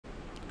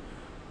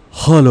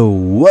Hello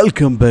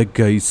welcome back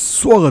guys,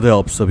 स्वागत है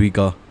आप सभी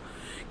का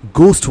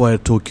गोस्टवायर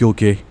टोक्यो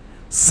के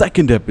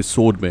सेकंड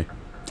एपिसोड में।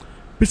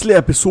 पिछले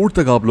एपिसोड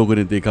तक आप लोगों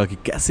ने देखा कि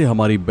कैसे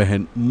हमारी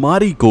बहन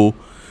मारी को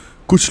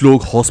कुछ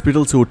लोग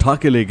हॉस्पिटल से उठा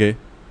के ले गए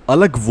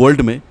अलग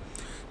वर्ल्ड में,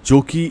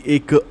 जो कि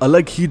एक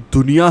अलग ही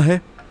दुनिया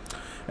है।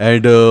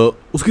 एंड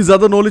उसकी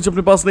ज़्यादा नॉलेज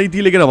अपने पास नहीं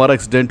थी, लेकिन हमारा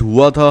एक्सीडेंट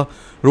हुआ था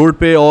रोड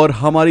पे और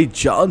हमारी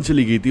जान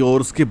चली गई थी।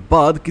 और उसके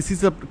बाद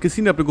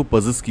किसी ने अपने को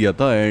पजेस किया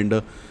था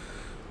एंड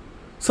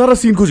सारा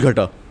सीन कुछ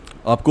घटा।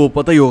 आपको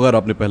पता ही होगा अगर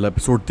आपने पहला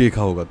एपिसोड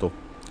देखा होगा तो,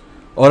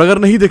 और अगर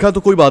नहीं देखा तो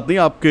कोई बात नहीं,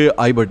 आपके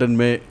आई बटन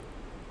में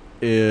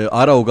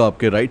आ रहा होगा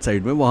आपके राइट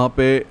साइड में, वहाँ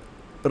पे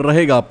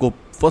रहेगा आपको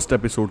फर्स्ट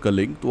एपिसोड का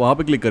लिंक, तो वहाँ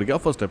पे क्लिक करके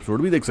आप फर्स्ट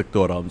एपिसोड भी देख सकते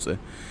हो आराम से।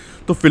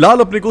 तो फिलहाल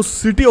अपने को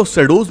सिटी ऑफ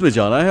शैडोज में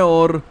जाना है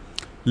और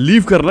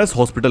लीव करना है इस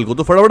हॉस्पिटल को।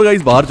 तो फटाफट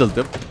गाइस बाहर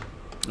चलते हैं,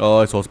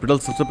 इस हॉस्पिटल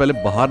सबसे पहले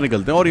बाहर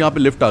निकलते हैं। और यहाँ पे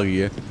लिफ्ट आ गई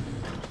है,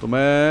 तो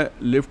मैं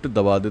लिफ्ट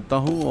दबा देता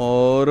हूँ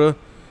और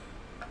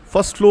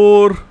फर्स्ट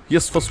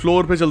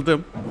फ्लोर पे चलते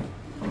हैं।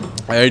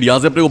 एंड यहाँ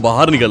से अपने को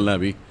बाहर निकलना है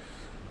अभी,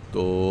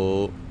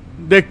 तो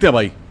देखते हैं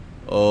भाई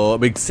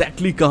अब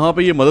एग्जैक्टली कहाँ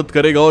पे ये मदद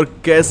करेगा और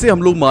कैसे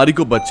हम लोग मारी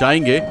को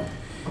बचाएंगे,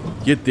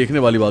 ये देखने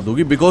वाली बात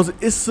होगी। बिकॉज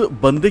इस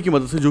बंदे की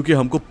मदद से, जो कि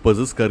हमको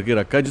पजेस करके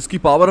रखा है, जिसकी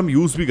पावर हम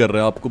यूज़ भी कर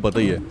रहे हैं, आपको पता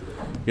ही है।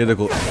 ये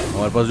देखो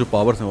हमारे पास जो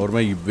पावर्स हैं, और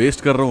मैं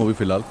वेस्ट कर रहा हूँ अभी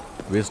फ़िलहाल,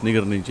 वेस्ट नहीं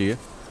करनी चाहिए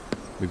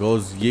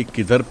बिकॉज ये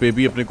किधर पे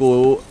भी अपने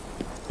को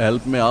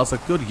हेल्प में आ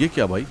सकते हो। और ये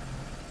क्या भाई,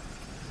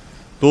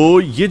 तो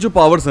ये जो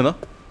पावर्स है ना,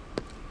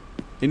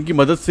 इनकी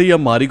मदद से ही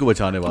हम मारी को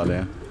बचाने वाले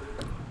हैं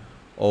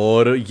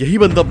और यही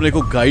बंदा अपने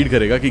को गाइड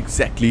करेगा कि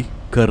एग्जैक्टली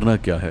करना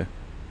क्या है।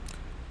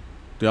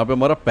 तो यहाँ पे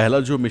हमारा पहला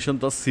जो मिशन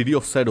था सिटी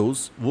ऑफ शैडोज,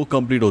 वो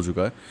कंप्लीट हो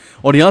चुका है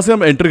और यहाँ से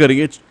हम एंटर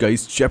करेंगे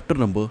गाइस चैप्टर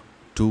नंबर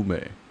 2 में।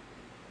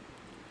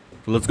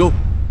 तो लेट्स गो,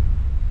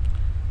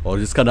 और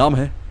जिसका नाम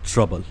है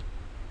ट्रबल।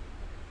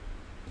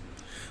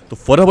 तो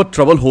फटाफट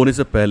ट्रबल होने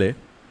से पहले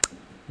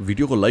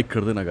वीडियो को लाइक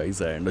कर देना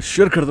गाइस एंड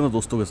शेयर कर देना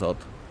दोस्तों के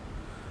साथ।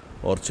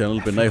 और चैनल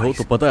पे नए हो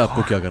तो पता है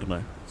आपको क्या करना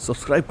है,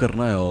 सब्सक्राइब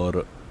करना है और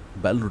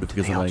बेल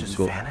नोटिफिकेशन आइकन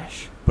को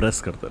प्रेस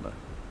कर देना है।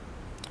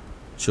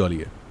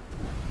 चलिए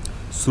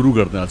शुरू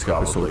करते हैं आज का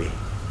episode.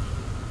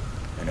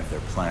 And if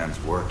their plan's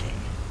working,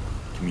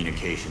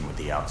 communication with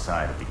the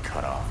outside will be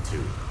cut off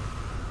too.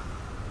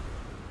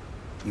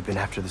 You've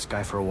been after this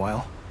guy for a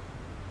while?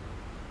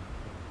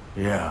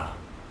 Yeah,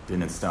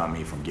 didn't stop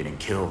me from getting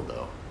killed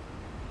though.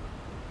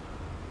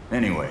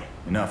 Anyway,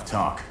 enough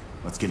talk.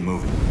 Let's get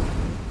moving.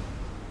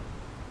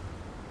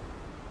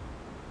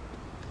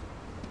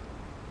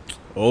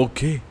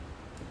 Okay.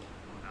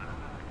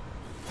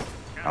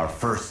 Our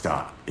first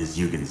stop is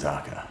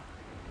Yugenzaka.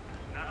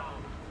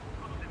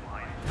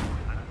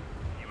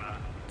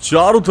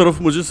 चारों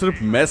तरफ मुझे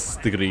सिर्फ mess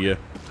दिख रही है,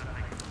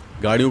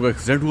 गाड़ियों का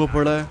accident हुआ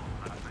पड़ा है।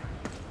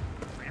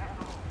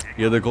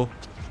 ये देखो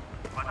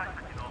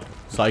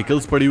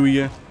साइकिल्स पड़ी हुई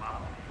है।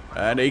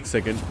 एंड एक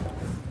सेकेंड,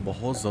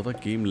 बहुत ज़्यादा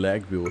गेम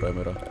लैग भी हो रहा है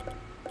मेरा।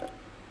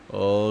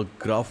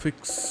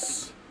 ग्राफिक्स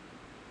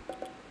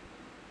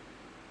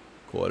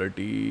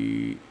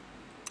क्वालिटी,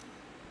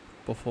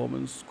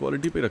 परफॉर्मेंस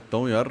क्वालिटी पे रखता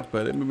हूँ यार,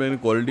 पहले भी मैंने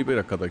क्वालिटी पे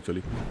रखा था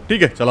एक्चुअली।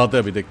 ठीक है चलाते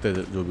हैं, अभी देखते हैं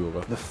जो भी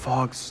होगा। The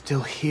fog's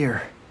still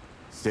here.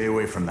 Stay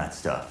away from that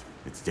stuff.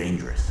 It's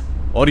dangerous.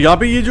 और यहाँ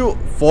पे ये जो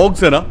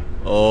फॉग्स है ना,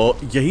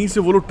 यहीं से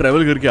वो लोग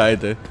ट्रैवल करके आए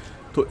थे,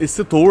 तो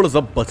इससे थोड़ा सा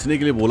बचने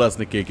के लिए बोला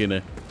इसने, केके ने।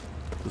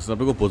 उसने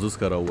अपने को पोजेस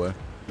करा हुआ है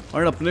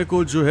और अपने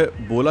को जो है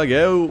बोला गया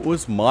है वो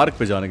इस मार्ग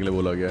पे जाने के लिए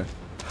बोला गया है।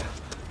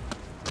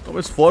 तो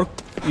इस फॉग,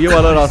 ये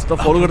वाला रास्ता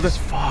फॉलो करते हैं।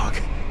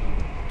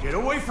 Get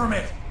away from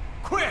it!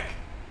 Quick!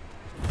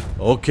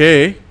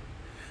 Okay.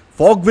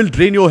 Fog will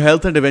drain your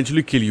health and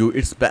eventually kill you.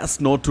 It's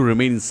best not to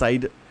remain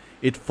inside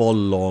it for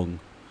long.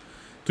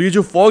 तो ये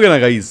जो फॉग है ना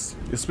गाइस,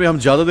 इसमें हम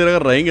ज़्यादा देर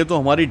अगर रहेंगे तो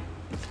हमारी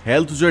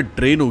हेल्थ जो है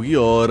ड्रेन होगी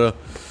और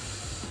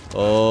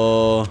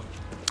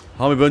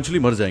हम इवेंचुअली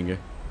मर जाएंगे।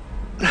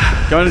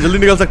 क्या मैं जल्दी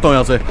निकल सकता हूँ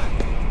यहाँ से?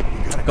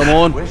 कम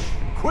ऑन,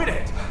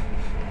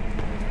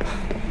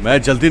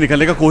 मैं जल्दी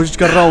निकलने का कोशिश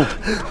कर रहा हूँ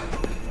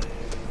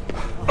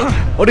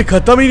और ये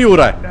खत्म ही नहीं हो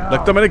रहा है।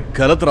 लगता है मैंने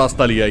गलत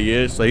रास्ता लिया,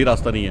 ये सही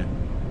रास्ता नहीं है।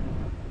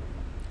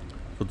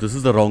 तो this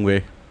is the wrong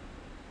way,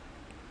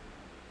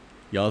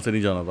 यहाँ से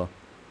नहीं जाना था।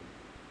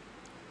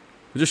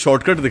 मुझे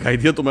शॉर्टकट दिखाई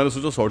दिया तो मैंने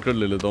सोचा शॉर्टकट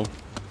ले लेता हूँ,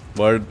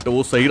 बट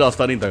वो सही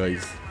रास्ता नहीं था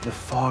guys. The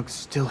fog's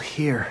still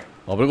here.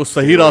 अपने को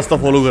सही रास्ता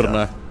फॉलो करना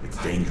है।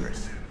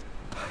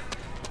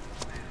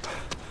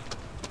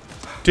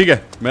 ठीक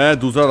है, मैं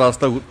दूसरा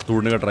रास्ता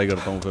ढूंढने का ट्राई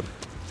करता हूँ फिर,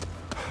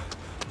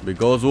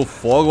 बिकॉज वो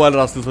फॉग वाले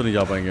रास्ते से नहीं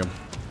जा पाएंगे हम,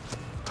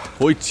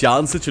 कोई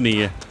चांस नहीं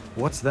है।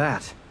 What's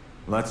that?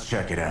 Let's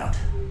check it out.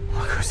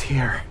 Look who's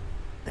here.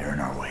 They're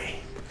in our way.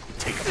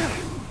 Take them.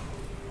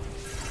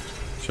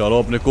 चलो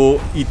अपने को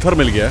ईथर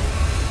मिल गया है,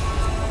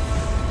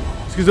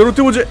 इसकी जरूरत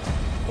थी मुझे।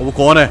 और वो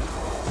कौन है?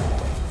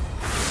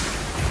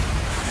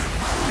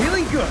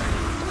 Feeling good.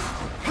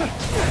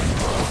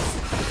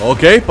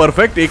 ओके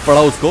परफेक्ट, एक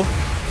पड़ा उसको,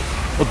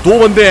 और दो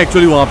बंदे हैं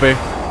एक्चुअली वहां पे।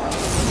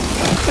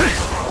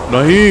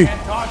 नहीं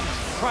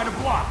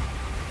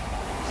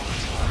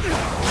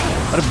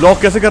अरे ब्लॉक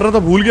कैसे कर रहा था,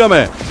 भूल गया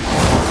मैं।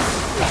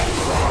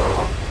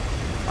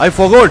 I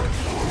forgot.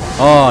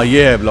 हाँ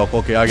ये है ब्लॉक।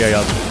 ओके आ गया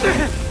याद।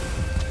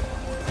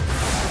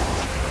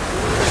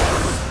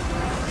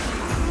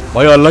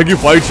 भाई अलग ही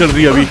फाइट चल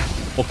रही है अभी।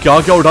 और क्या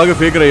क्या उठा के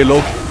फेंक रहे हैं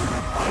लोग।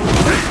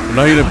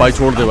 नहीं नहीं भाई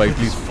छोड़ दे भाई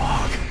प्लीज,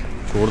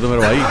 छोड़ दे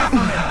मेरे भाई।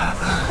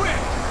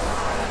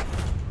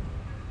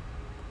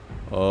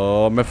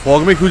 मैं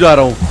फॉग में क्यों जा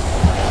रहा हूँ?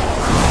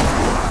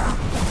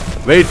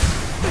 वेट,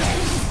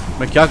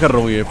 मैं क्या कर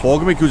रहा हूँ? ये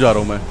फॉग में क्यों जा रहा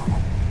हूँ मैं?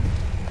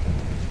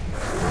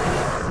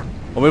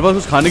 और मेरे पास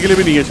कुछ खाने के लिए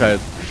भी नहीं है शायद।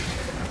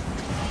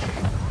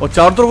 और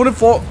चारों तरफ ने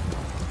फॉग।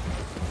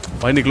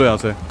 भाई निकलो यहाँ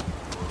से,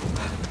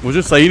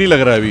 मुझे सही नहीं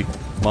लग रहा है अभी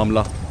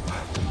मामला।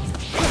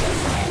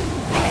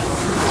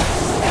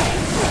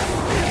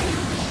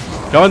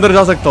 क्या मैं अंदर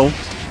जा सकता हूँ?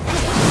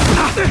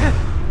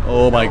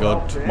 ओह माय गॉड,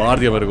 मार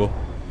दिया मेरे को।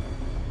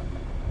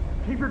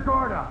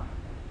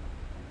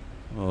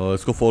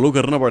 इसको फॉलो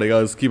करना पड़ेगा,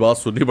 इसकी बात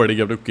सुननी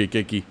पड़ेगी अपने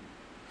के की।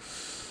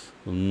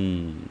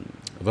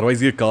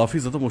 अदरवाइज ये काफी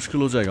ज्यादा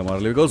मुश्किल हो जाएगा हमारे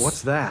लिए, बिकॉज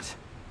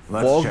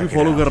फॉग भी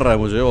फॉलो कर रहा है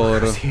मुझे।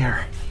 और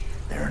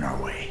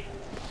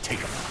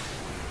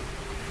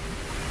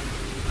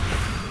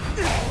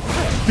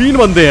तीन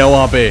बंदे हैं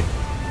वहां पे।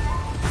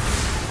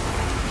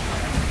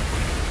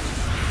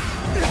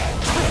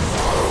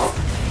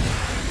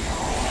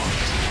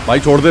 भाई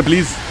छोड़ दे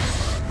प्लीज।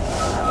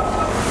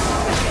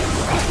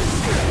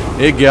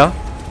 एक गया,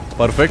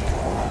 परफेक्ट।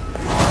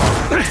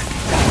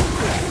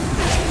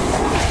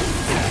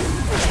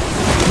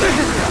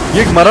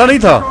 ये मरा नहीं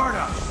था।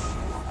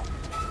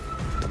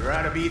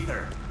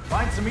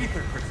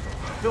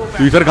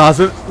 तो इधर कहां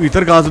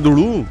से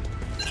ढूंढू?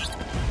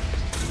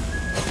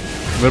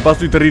 मेरे पास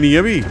तो इधर ही नहीं है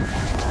अभी।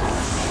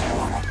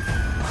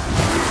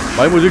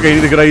 भाई मुझे कहीं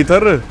नहीं दिख रहा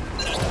इधर।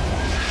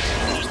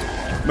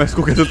 मैं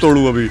इसको कैसे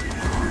तोड़ू अभी?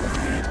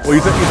 वो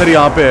इधर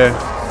यहाँ पे है,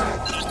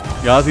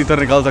 यहाँ से इधर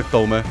निकाल सकता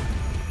हूँ मैं।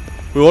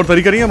 कोई और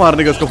तरीका नहीं है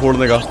मारने का, इसको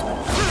फोड़ने का?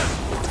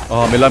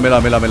 हाँ मिला मिला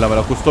मिला मिला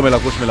मिला, कुछ तो मिला,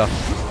 कुछ मिला।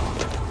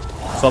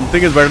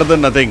 Something is better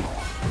than nothing.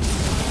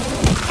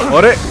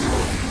 अरे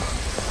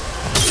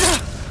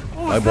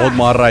भाई बहुत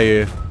मार रहा है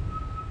ये।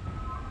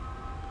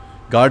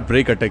 Guard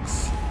break attacks.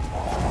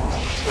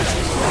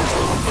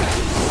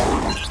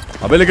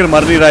 अबे लेकिन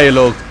मर नहीं रहा ये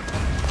लोग।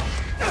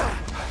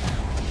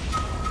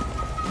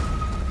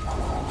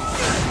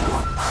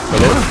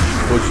 चलो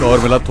कुछ और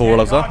मिला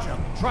थोड़ा सा।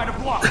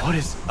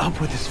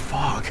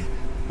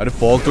 अरे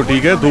फॉग तो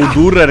ठीक है, दूर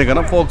दूर रहने का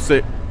ना फॉग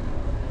से।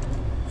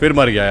 फिर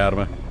मर गया यार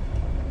मैं।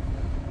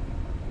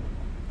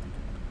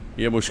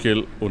 ये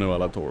मुश्किल होने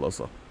वाला थोड़ा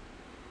सा।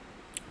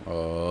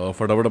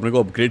 फटाफट अपने को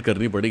अपग्रेड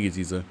करनी पड़ेगी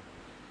चीज़ें,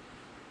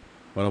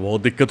 वरना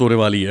बहुत दिक्कत होने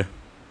वाली है।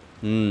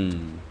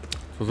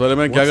 तो पहले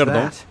मैं क्या करता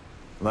हूँ,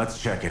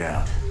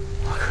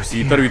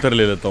 ईथर वीथर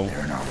ले लेता हूँ।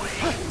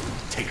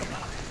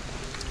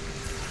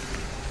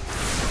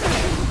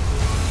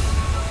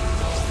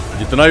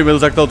 जितना भी मिल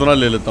सकता उतना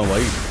ले लेता हूँ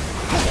भाई।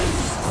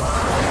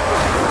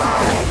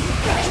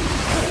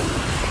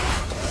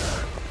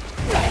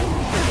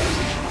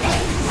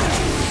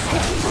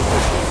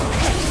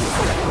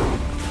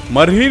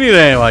 मर ही नहीं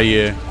रहे हैं भाई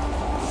ये।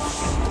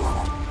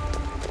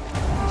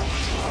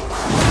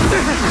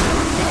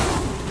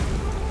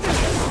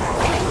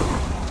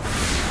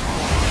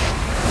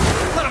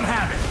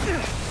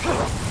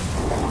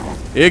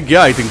 एक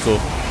गया आई थिंक सो।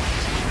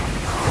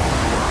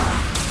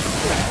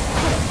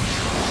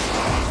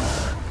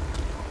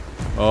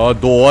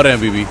 दो और हैं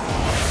अभी भी।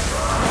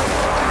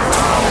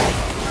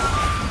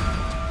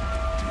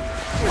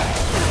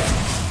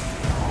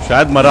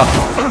 शायद मरा,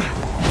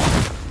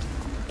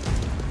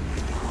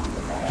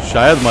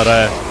 शायद मरा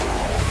है।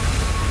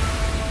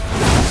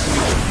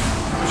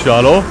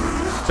 चलो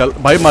चल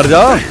भाई मर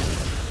जा।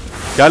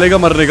 क्या लेगा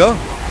मरने का?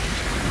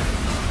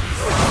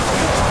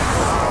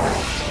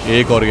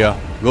 एक और गया।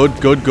 Good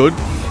good good.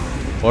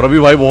 और अभी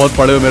भाई बहुत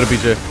पड़े हुए मेरे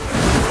पीछे।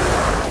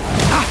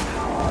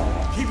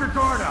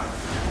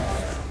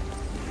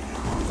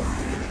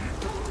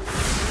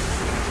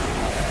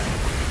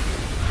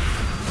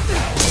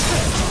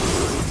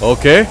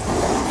 ओके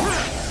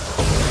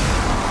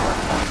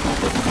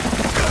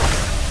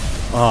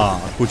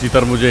हाँ, कुछ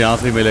इधर मुझे यहां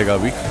से मिलेगा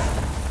अभी।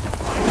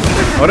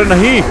 अरे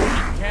नहीं,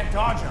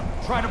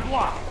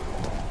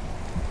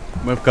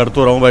 मैं कर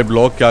तो रहा हूं भाई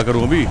ब्लॉक, क्या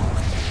करूं अभी?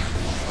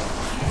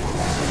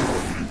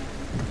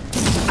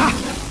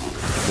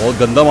 बहुत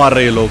गंदा मार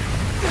रहे हैं लोग।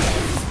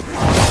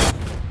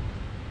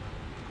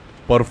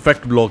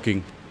 Perfect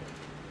blocking.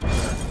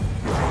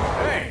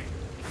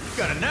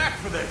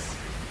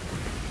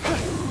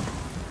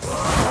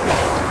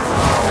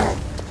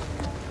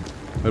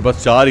 मेरे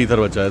पास 4 ईथर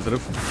बचा है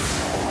सिर्फ।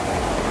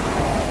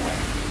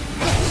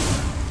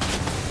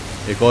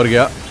 एक और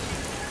गया।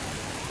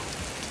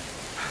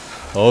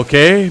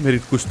 ओके मेरी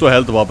कुछ तो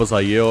हेल्थ वापस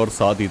आई है और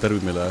 7 ईथर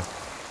भी मिला है।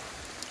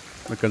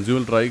 मैं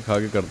कंज्यूमर ट्राई खा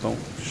के करता हूँ,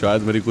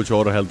 शायद मेरी कुछ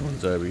और हेल्थ बन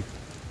जाए अभी।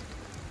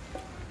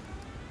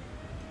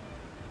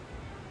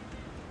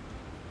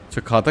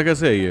 अच्छा खाता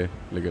कैसे है ये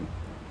लेकिन?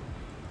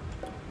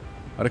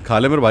 अरे खा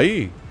ले मेरे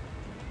भाई,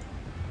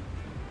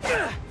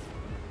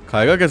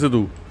 खाएगा कैसे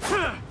तू?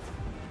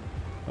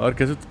 और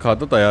कैसे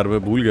खाता था यार, मैं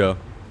भूल गया।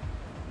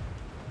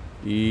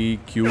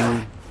 EQ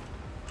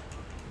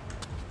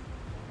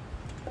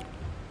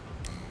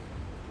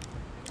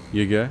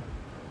ये क्या है?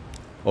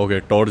 ओके,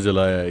 टॉर्च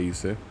जलाया है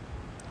इसे।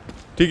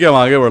 ठीक है, हम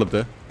आगे बढ़ते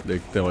हैं,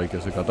 देखते हैं भाई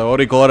कैसे खाता है।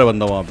 और एक और है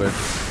बंदा वहाँ पे।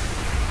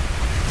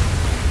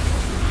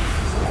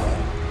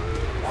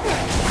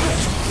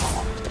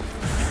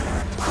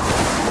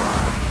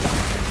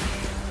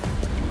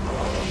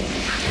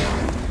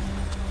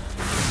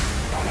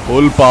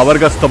 फुल पावर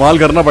का इस्तेमाल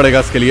करना पड़ेगा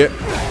इसके लिए।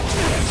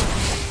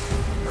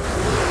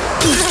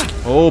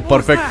 ओ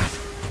परफेक्ट।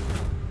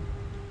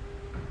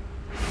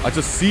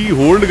 अच्छा, सी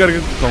होल्ड करके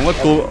कहूँगा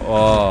तो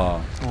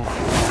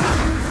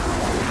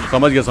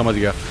समझ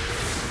गया।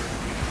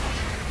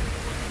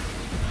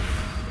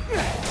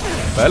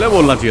 पहले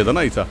बोलना चाहिए था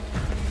ना ऐसा।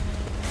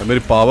 तो मेरी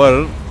पावर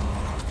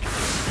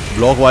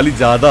ब्लॉक वाली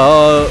ज्यादा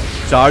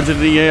चार्ज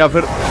नहीं है या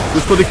फिर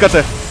कुछ तो दिक्कत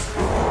है।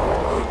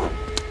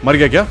 मर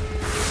गया क्या?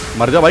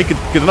 मर जा भाई।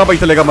 कितना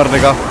पैसा लेगा मरने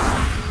का?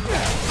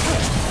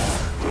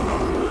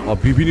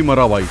 अभी भी नहीं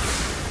मरा भाई।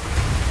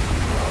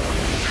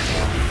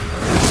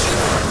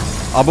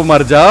 अब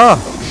मर जा।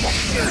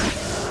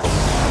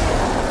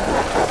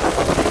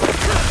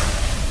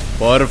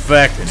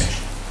 परफेक्ट।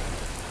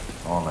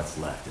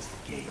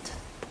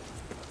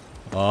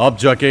 अब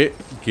जाके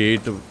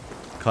गेट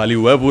खाली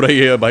हुआ है पूरा ही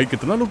है भाई।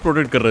 कितना लोग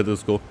प्रोटेक्ट कर रहे थे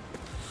उसको।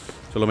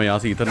 चलो मैं यहाँ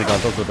से ईथर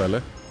निकालता हूँ उससे पहले।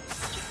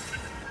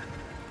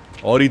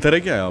 और ईथर है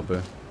क्या यहाँ पे?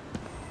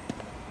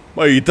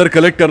 भाई ईथर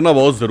कलेक्ट करना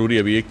बहुत जरूरी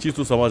है अभी। एक चीज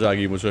तो समझ आ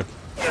गई मुझे।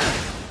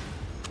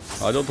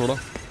 आ जाओ थोड़ा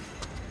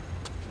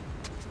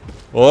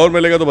और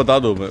मिलेगा तो बता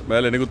दो।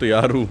 मैं लेने को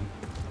तैयार हूँ।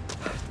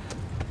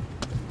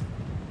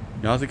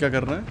 यहाँ से क्या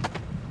करना है?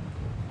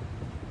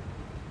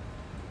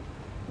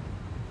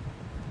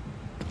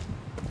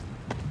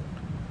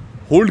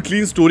 Hold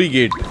clean story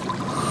gate.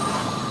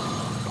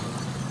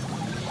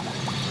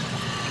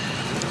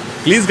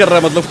 Clean कर रहा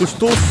है मतलब कुछ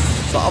तो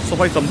साफ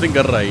सफाई समथिंग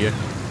कर रहा है ये।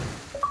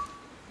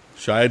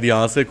 शायद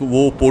यहां से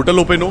वो पोर्टल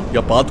ओपन हो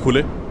या पाथ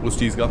खुले उस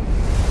चीज का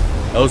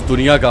या उस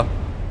दुनिया का।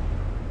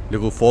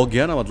 देखो फॉग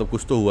गया ना, मतलब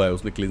कुछ तो हुआ है।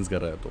 उसने क्लींस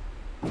कर रहा है तो।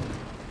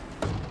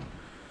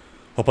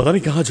 और पता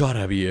नहीं कहां जा रहा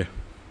है अभी ये।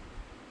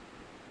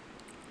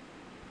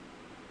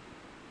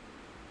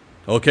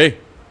 ओके,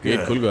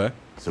 गेट खुल गया है।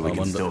 So we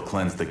can still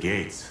cleanse the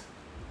gates.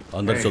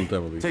 अंदर चलते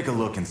हैं अभी। Take a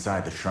look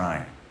inside the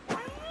shrine.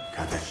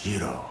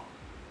 Katashiro.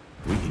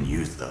 We can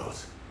use those.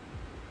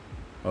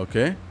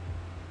 Okay.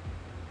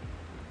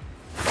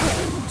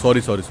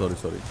 Sorry.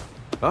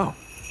 Oh,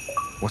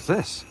 what's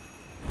this?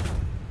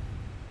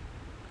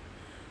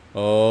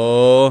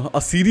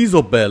 A series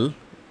of bell.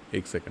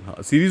 एक second.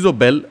 A series of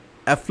bell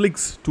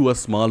afflicts to a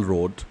small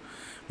road,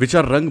 which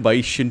are rung by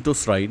Shinto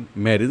shrine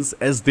maidens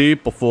as they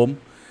perform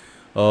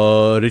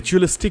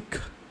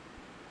ritualistic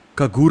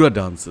kagura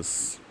dances.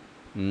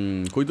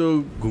 कोई तो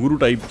घुंघरू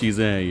type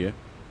चीजें हैं ये।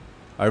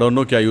 I don't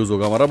know क्या use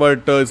होगा हमारा,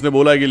 बट इसने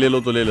बोला है कि ले लो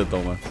तो ले लेता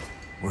हूँ मैं।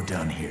 We're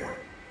done here.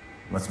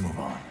 Let's move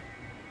on.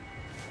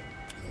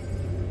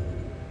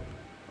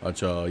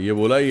 अच्छा, ये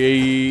बोला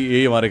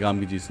यही हमारे काम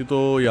की चीज थी,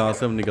 तो यहाँ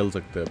से हम निकल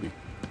सकते हैं अभी।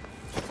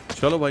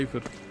 चलो भाई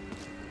फिर।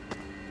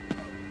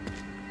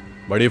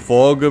 बड़ी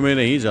फॉग में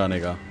नहीं जाने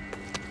का,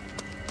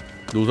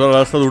 दूसरा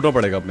रास्ता ढूंढना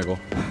पड़ेगा अपने को।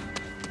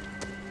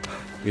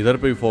 इधर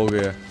पे भी फॉग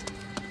है।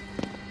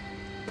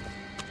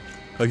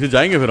 कैसे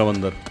जाएंगे फिर हम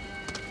अंदर?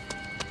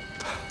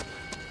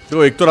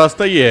 देखो एक तो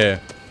रास्ता ये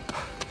है।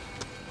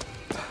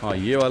 हाँ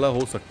ये वाला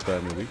हो सकता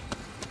है। मेरी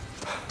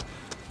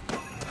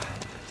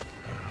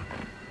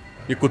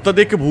ये कुत्ता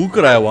देख के भूख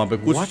रहा है वहां पे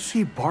कुछ। What's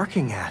he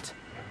barking at?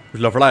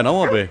 कुछ लफड़ा है ना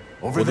वहां पे।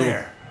 Over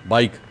there.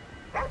 बाइक।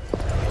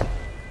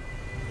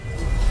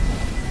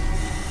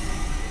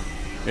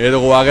 ये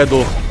देखो आ गए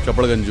दो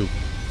चपड़ Ganju.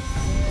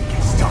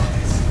 Stop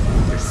this.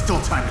 There's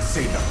still time to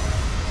save them.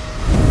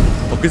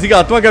 और किसी का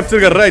आत्मा कैप्चर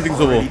कर रहा है आई थिंक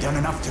सो वो। Already done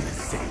enough to this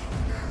city.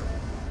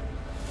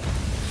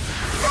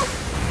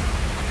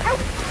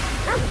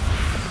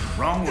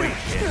 Wrong way,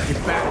 kid. Get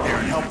back there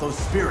and help those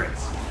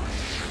spirits.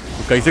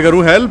 तो कैसे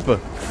करूं हेल्प?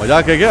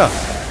 मजाक है क्या?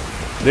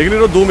 देख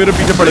ले, दो मेरे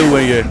पीछे पड़े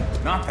हुए हैं ये।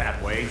 Not that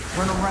way.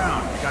 Turn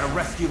around. You gotta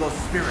rescue those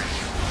spirits.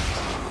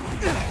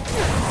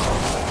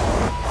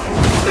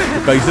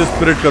 तो कैसे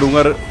स्पिरिट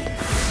करूंगा?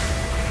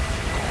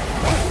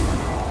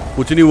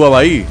 कुछ नहीं हुआ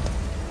भाई।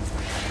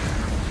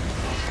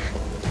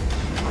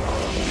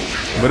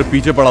 मेरे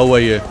पीछे पड़ा हुआ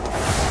ये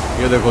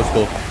देखो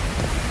उसको।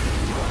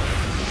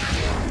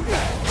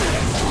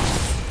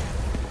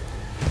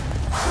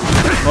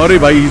 अरे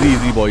भाई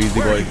इजी बॉय।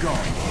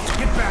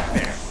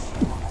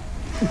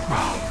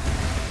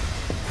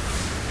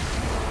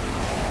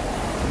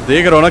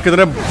 देख रहा हो ना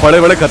कितने बड़े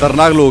बड़े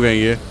खतरनाक लोग हैं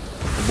ये।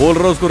 बोल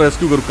रहा हूं उसको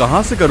रेस्क्यू करूं,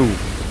 कहां से करूं?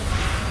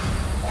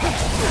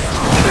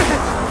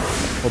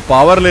 वो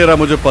पावर ले रहा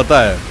मुझे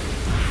पता है।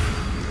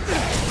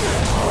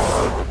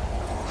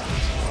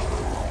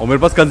 और मेरे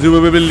पास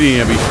कंज्यूमेबल नहीं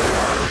है अभी।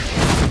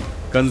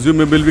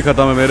 कंज्यूमेबल भी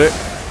खत्म है मेरे,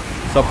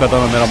 सब खत्म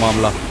है मेरा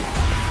मामला।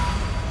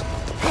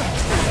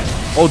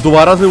 और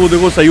दोबारा से वो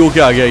देखो सही होके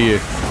आ गया ये।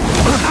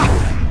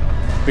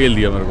 पेल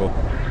दिया मेरे को।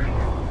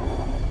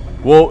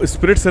 वो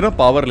स्पिरिट से ना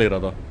पावर ले रहा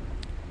था,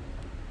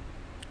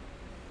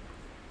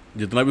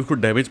 जितना भी उसको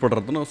डैमेज पड़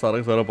रहा था ना वो सारा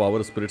का सारा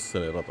पावर स्पिरिट से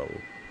ले रहा था वो।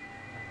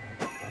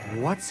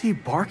 What's he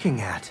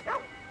barking at?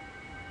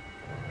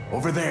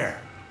 Over there.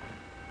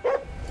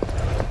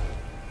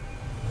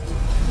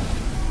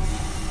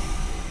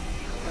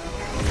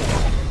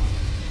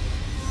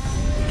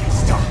 We can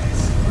stop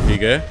this.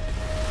 ठीक है,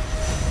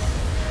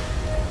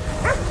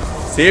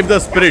 सेव द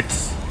स्पिरिट्स।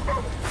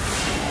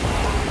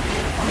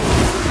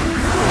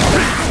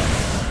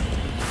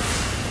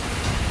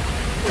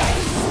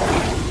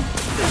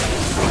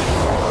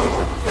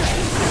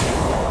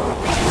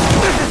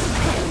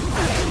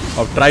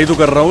 अब ट्राई तो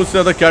कर रहा हूँ, उससे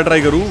ज्यादा क्या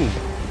ट्राई करूँ?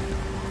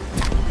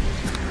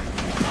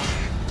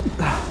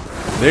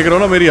 देख रहा हो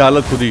ना मेरी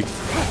हालत खुद ही।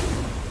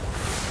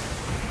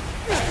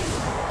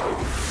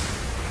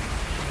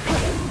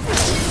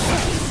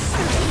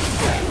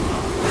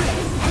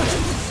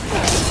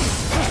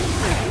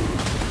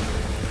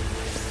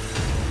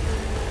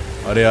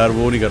 अरे यार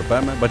वो नहीं कर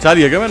पाया मैं। बचा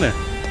लिया क्या मैंने?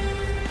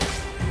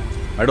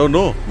 आई डोंट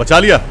नो, बचा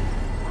लिया।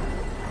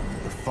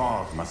 The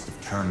fog must have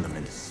turned them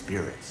into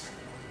spirits.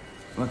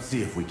 Let's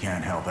see if we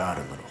can't help out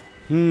a little.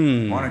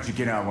 Why don't you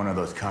get out one of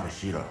those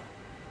Katashiro?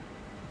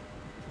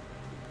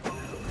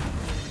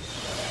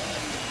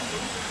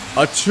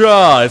 अच्छा,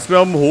 इसमें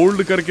हम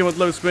होल्ड करके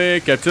मतलब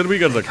इसमें कैप्चर भी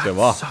कर सकते हैं।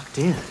 वाह, Sucked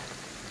in.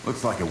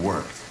 Looks like it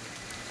worked.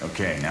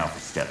 Okay, now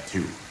for step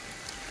 2.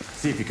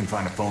 See if you can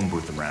find a phone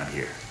booth around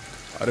here.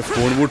 अरे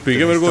फोन बूट ठीक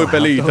है, मेरे को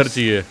पहले ईथर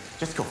चाहिए।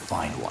 Just go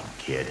find one,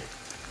 kid.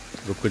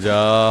 रुक जा,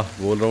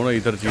 बोल रहा हूँ ना,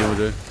 ईथर चाहिए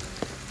मुझे।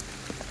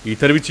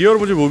 ईथर भी चाहिए और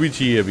मुझे वो भी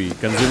चाहिए अभी,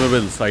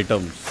 कंज्यूमेबल्स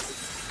आइटम्स।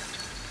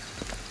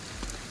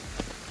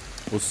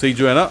 उससे ही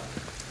जो है ना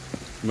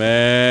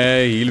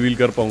मैं हील वील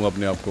कर पाऊंगा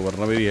अपने आप को,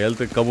 वरना मेरी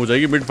हेल्थ कम हो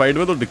जाएगी मिड फाइट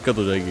में तो दिक्कत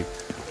हो जाएगी।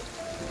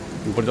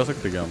 ऊपर जा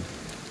सकते क्या हम?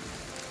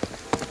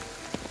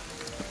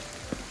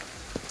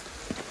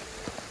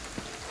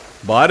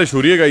 बारिश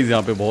हो रही है गाइस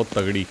यहाँ पे बहुत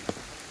तगड़ी।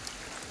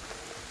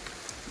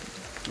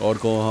 और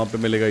कहाँ पे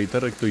मिलेगा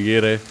ईथर? एक तो ये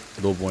रहे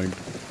 2 point.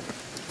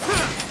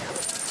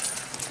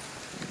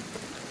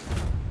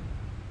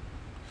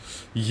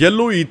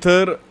 Yellow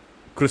ether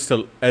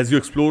crystal. As you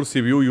explore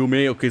Sibiu, you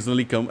may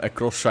occasionally come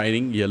across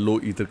shining yellow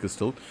ether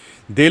crystal.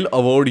 They'll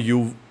award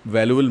you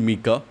valuable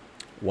mica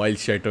while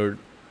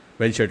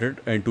shattered,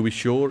 and to be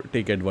sure,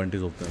 take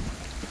advantage of them.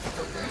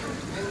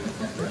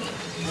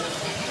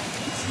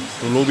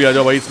 तो लोग भी आ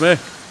जाओ भाई इसमें।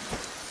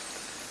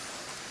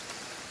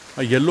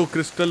 Yellow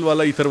crystal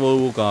वाला ether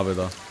वो कहाँ पे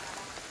था?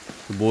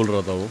 तो बोल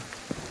रहा था वो।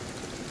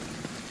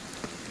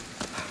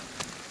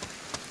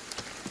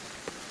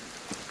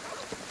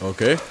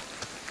 ओके,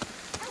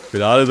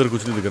 फिलहाल इधर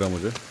कुछ नहीं दिख रहा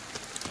मुझे।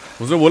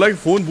 उसने बोला कि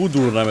फोन बूथ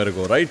ढूंढना है मेरे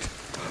को, राइट?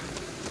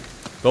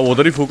 तो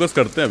उधर ही फोकस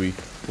करते हैं अभी,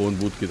 फोन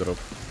बूथ की तरफ।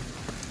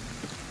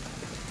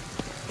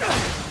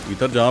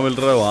 इधर जहाँ मिल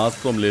रहा है वहां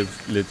तो हम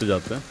लेते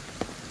जाते हैं।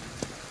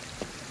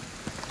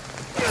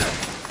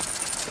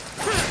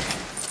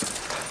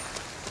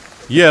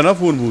 ये है ना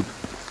फोन बूथ,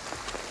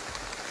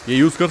 ये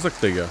यूज कर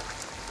सकते हैं क्या?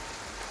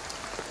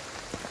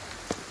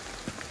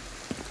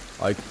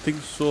 I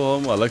think so.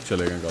 हम अलग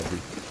चले गए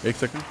काफी। एक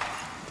सेकंड,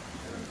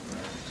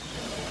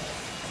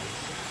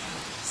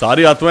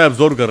 सारी आत्माएं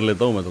एब्जॉर्ब कर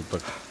लेता हूं मैं तब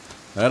तक,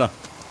 है ना,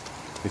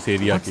 इस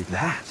एरिया की।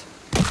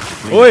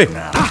 ओए,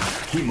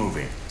 Keep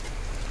moving.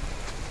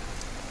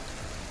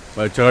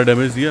 भाई अच्छा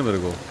डैमेज दिया मेरे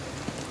को।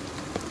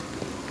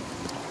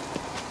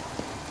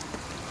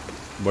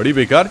 बड़ी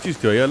बेकार चीज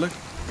थी भाई अलग।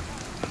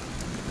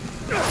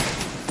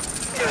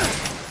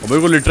 और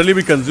मेरे को लिटरली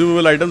भी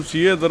कंज्यूमेबल आइटम्स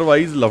चाहिए,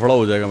 अदरवाइज लफड़ा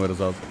हो जाएगा मेरे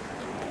साथ।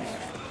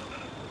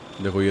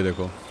 देखो ये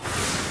देखो,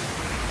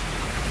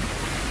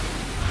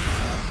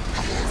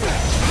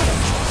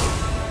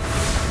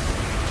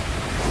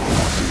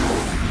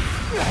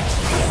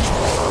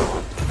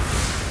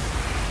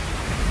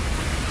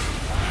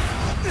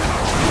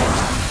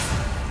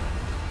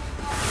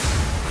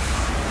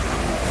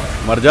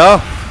 मर जा।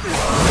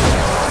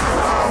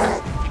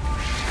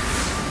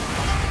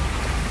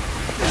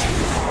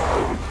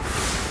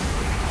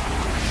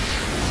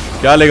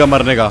 क्या लेगा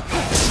मरने का?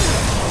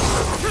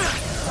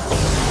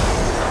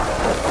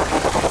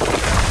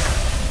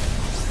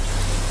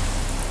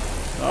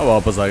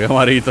 वापस आ गया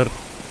हमारे इधर।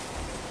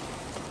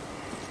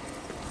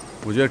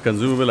 मुझे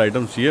कंज्यूमेबल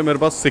आइटम्स चाहिए। मेरे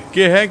पास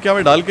सिक्के हैं क्या?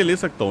 मैं डाल के ले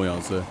सकता हूँ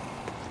यहाँ से?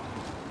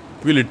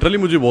 क्योंकि लिटरली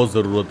मुझे बहुत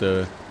ज़रूरत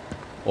है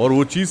और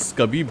वो चीज़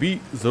कभी भी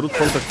ज़रूरत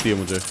पड़ सकती है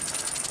मुझे,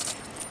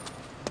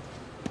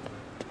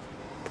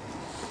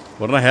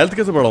 वरना हेल्थ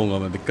कैसे बढ़ाऊंगा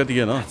मैं? दिक्कत ये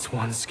है ना। That's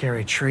one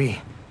scary tree.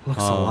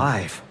 Looks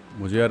alive.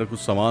 मुझे यार कुछ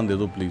सामान दे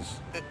दो please.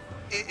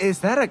 Is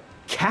that a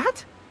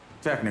cat?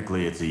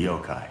 Technically, it's a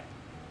yokai.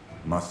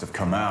 Must have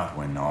come out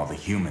when all the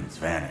humans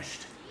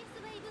vanished.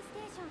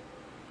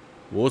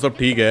 वो सब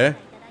ठीक है।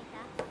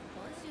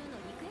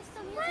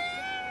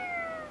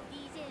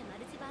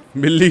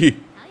 बिल्ली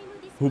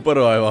ऊपर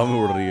हवा में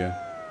उड़ रही है।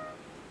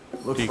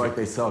 Looks like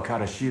they sell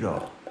Katashiro.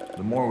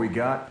 The more we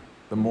got,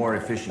 the more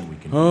efficient we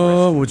can be.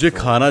 हाँ, मुझे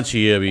खाना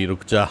चाहिए अभी।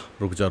 रुक जा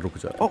रुक जा रुक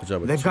जा Oh, रुक जा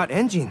they've got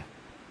engine.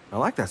 I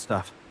like that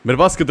stuff. मेरे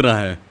पास कितना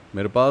है?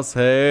 मेरे पास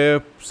है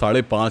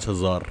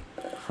 5,500.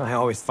 I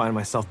always find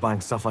myself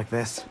buying stuff like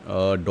this.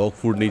 Dog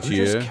food नहीं Who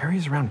just चाहिए.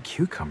 carries around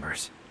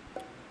cucumbers?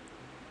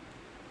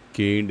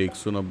 Canned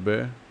 190.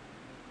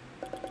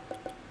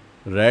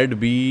 Red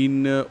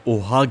been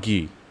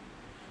ओहागी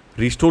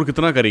restore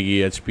कितना करेगी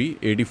HP?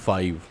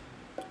 85.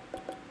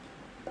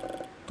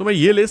 तो मैं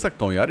ये ले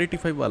सकता हूँ यार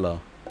 85 वाला.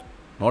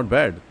 Not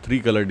bad.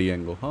 3 कलर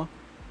डिएंगो. हाँ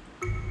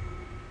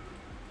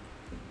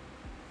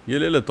ये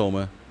ले लेता हूँ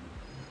मैं.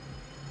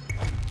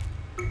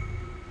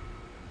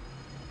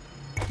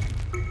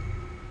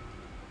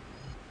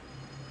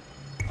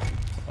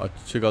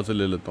 अच्छे खासे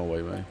ले लेता हूँ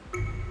भाई मैं.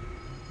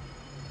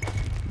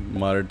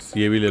 मार्ट्स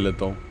ये भी ले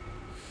लेता हूँ.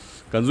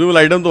 कंज्यूमेबल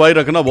आइटम तो भाई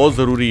रखना बहुत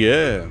ज़रूरी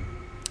है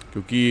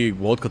क्योंकि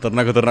बहुत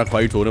खतरनाक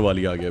फाइट होने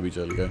वाली है आगे अभी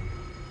चल के.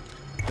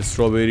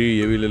 स्ट्रॉबेरी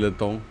ये भी ले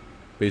लेता हूँ.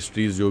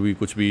 पेस्ट्रीज जो भी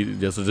कुछ भी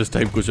जैसा जिस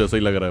टाइप कुछ ऐसा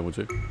ही लग रहा है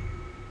मुझे.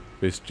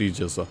 पेस्ट्रीज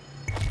जैसा.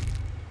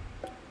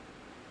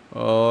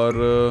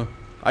 और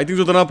आई थिंक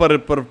उतना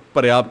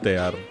पर्याप्त है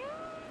यार.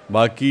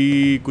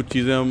 बाकी कुछ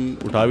चीज़ें हम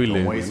उठा भी Don't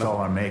लेंगे waste ना. all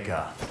our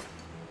makeup.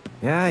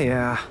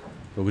 Yeah.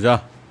 रुक जा.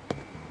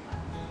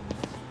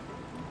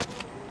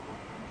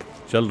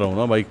 चल रहा हूँ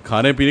ना भाई.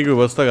 खाने पीने की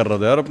व्यवस्था कर रहा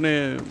था यार. अपने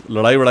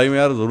लड़ाई वड़ाई में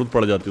यार ज़रूरत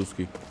पड़ जाती है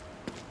उसकी.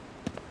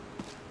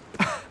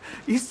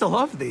 Used to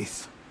love these.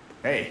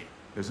 Hey,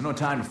 there's no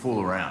time to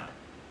fool around.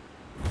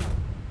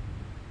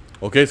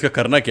 Okay इसका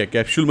करना क्या?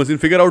 Capsule machine.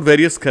 Figure out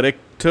various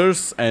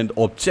characters and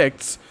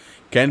objects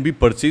can be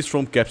purchase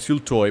from capsule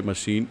toy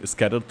machine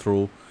scatter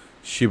throw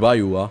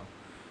शिबायुआ.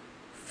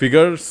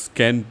 Figures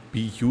can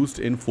be used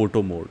in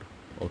photo mode.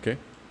 Okay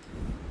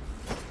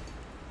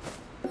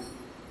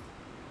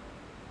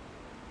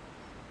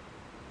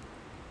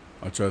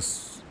अच्छा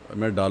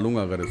मैं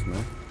डालूंगा अगर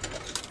इसमें.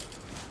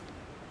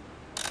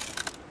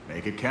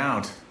 Make it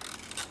count.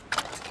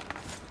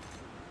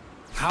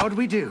 How'd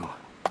we do?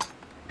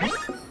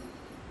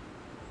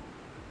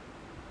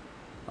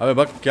 अबे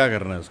बक क्या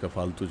करना है इसका?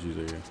 फालतू चीज़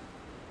है ये.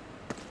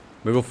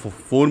 मेरे को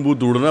फ़ोन बूथ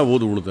ढूंढना है. वो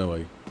ढूंढते हैं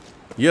भाई.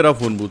 ये रहा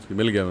फ़ोन बूथ.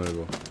 मिल गया मेरे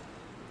को.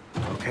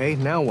 Okay,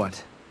 now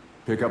what?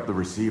 Pick up the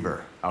receiver.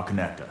 I'll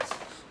connect us.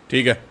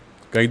 ठीक है.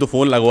 कहीं तो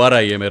फ़ोन लगवा रहा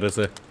है ये मेरे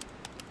से.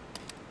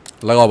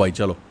 लगाओ भाई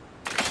चलो.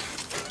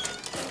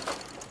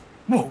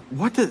 Whoa,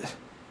 what the?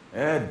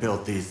 Ed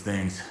built these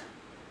things.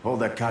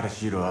 Hold that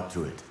Katashiro up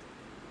to it.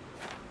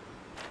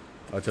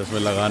 अच्छा इसमें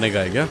लगाने का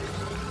है क्या?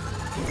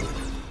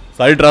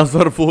 सारी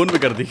ट्रांसफर फोन पे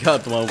कर दी क्या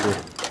आत्माओं को?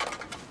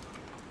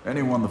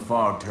 Anyone the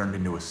fog turned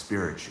into a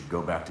spirit should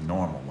go back to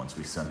normal once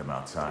we send them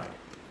outside.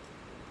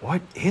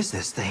 What is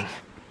this thing?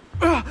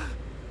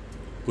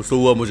 कुछ तो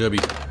हुआ मुझे अभी.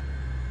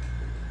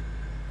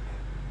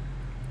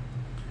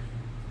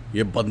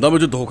 ये बंदा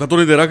मुझे धोखा तो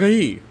नहीं दे रहा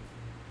कहीं?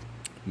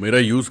 मेरा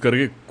यूज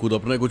करके खुद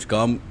अपने कुछ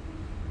काम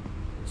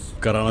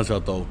कराना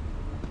चाहता हूँ.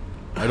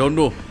 I don't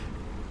know.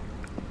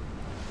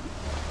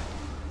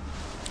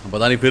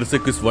 पता नहीं फिर से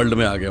किस वर्ल्ड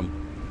में आ गए हम.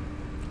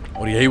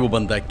 और यही वो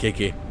बंदा है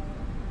के.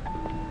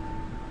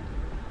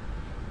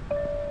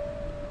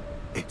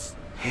 It's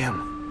him.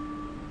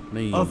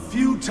 नहीं A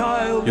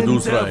futile ये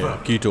दूसरा है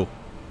endeavor. Keto.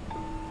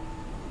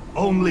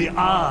 Only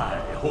I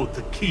hold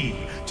the key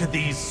to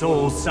these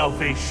souls'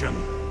 salvation.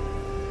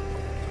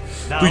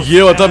 तो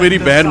ये बता मेरी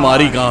बहन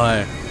मारी कहाँ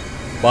है?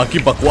 बाकी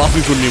बकवास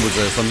नहीं सुननी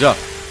मुझे. समझा?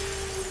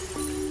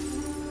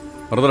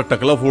 और तेरा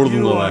टकला फोड़ You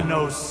दूंगा are मैं.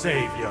 no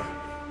savior.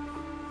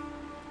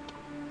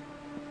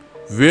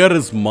 Where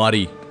is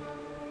मारी?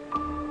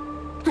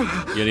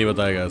 ये नहीं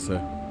बताएगा ऐसे.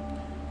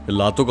 ये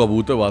लातों का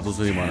भूत है. बातों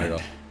से नहीं मानेगा.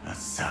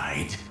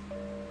 Aside.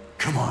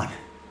 Come on.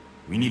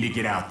 We need to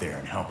get out there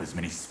and help as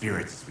many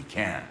spirits as we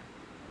can.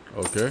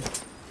 Okay.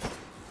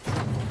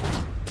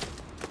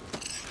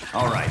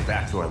 All right,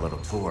 back to our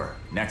little tour.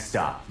 Next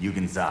stop,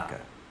 Yuganzaka.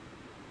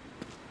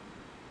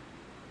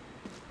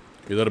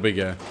 इधर पे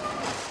क्या है?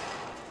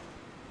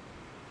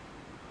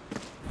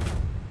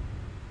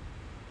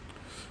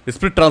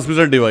 Split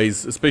transmitter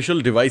device.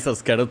 Special device are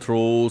scattered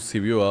through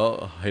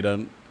Sivua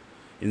hidden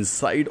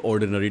inside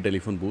ordinary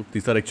telephone booth.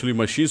 These are actually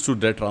machines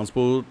that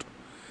transport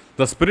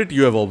the spirit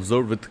you have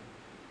observed with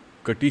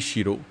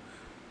Katishiro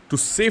to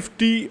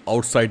safety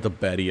outside the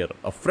barrier.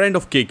 A friend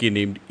of KK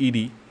named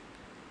Edie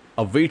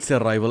awaits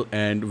their arrival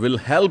and will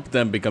help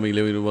them becoming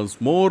living once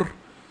more.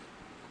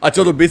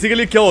 अच्छा तो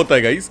basically क्या होता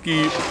है guys कि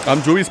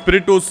हम जो भी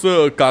spirit उस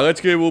कागज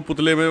के वो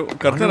पुतले में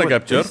करते हैं ना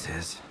कैप्चर,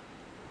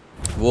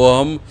 वो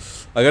हम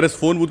अगर इस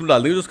फोन बूथ में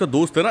डाल देंगे. जो उसका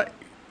दोस्त है ना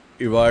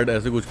इवार्ड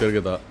ऐसे कुछ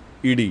करके था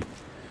ईडी,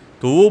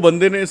 तो वो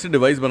बंदे ने ऐसी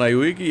डिवाइस बनाई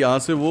हुई कि यहाँ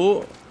से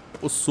वो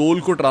उस सोल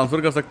को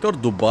ट्रांसफ़र कर सकते हैं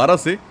और दोबारा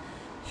से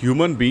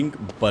ह्यूमन बीइंग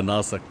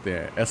बना सकते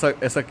हैं.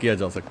 ऐसा किया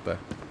जा सकता है.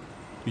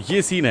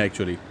 ये सीन है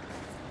एक्चुअली.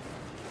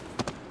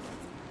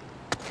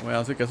 मैं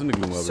यहाँ से कैसे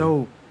निकलूंगा?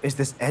 So, is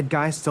this Ed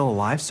guy still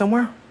alive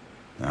somewhere?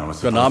 That was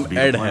उसका नाम supposed to be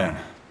the add plan,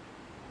 है.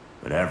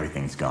 but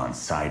everything's gone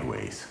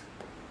sideways.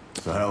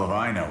 So hell if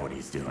I know what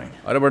he's doing.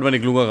 अरे बट मैं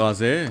निकलूंगा कहाँ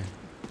से?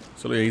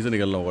 चलो यहीं से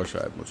निकलना होगा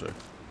शायद मुझे.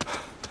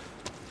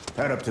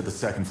 Head up to the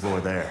second floor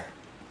there.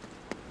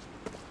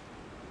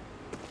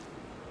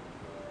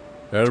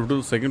 Head up to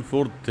the second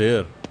floor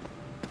there.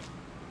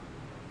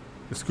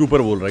 इसके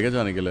ऊपर बोल रहा है क्या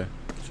जाने के लिए?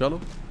 चलो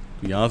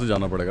तो यहाँ से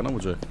जाना पड़ेगा ना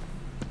मुझे।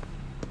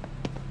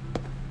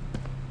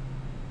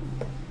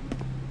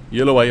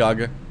 ये लो भाई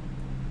आगे।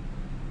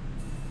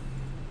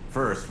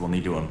 First, we'll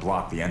need to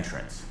unblock the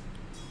entrance.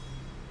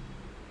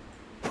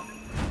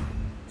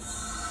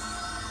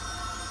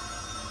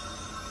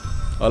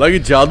 हालांकि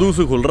जादू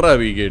से खुल रहा है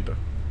अभी gate.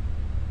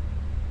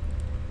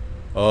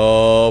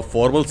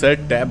 Formal set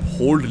tab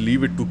hold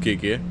leave it to के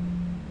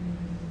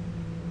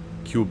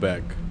क्यू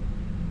बैक।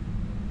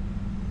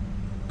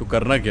 तो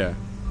करना क्या है?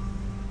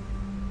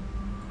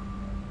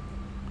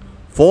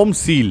 Form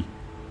seal.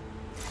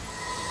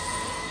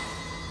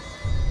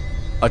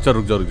 अच्छा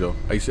रुक जाओ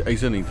ऐसे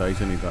ऐसे नहीं था,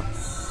 ऐसे नहीं था।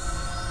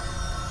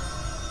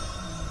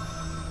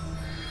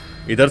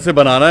 इधर से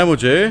बनाना है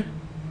मुझे।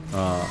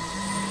 हाँ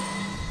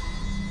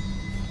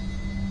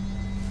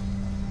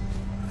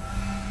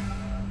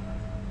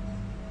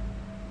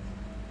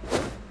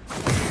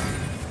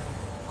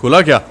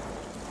खुला क्या?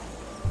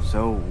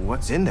 So,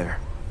 what's in there?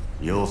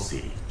 You'll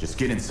see. Just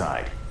get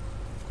inside.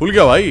 खुल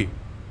गया भाई।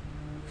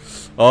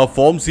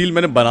 फॉर्म सील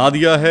मैंने बना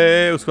दिया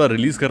है। उसका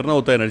रिलीज करना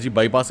होता है energy.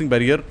 Bypassing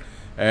barrier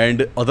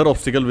and other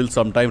obstacle will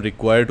sometime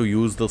require to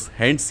use the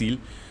hand seal.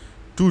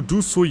 To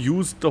do so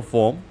use the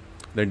form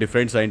then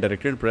different sign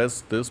directed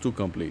press this to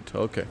complete.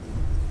 Okay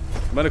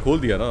मैंने खोल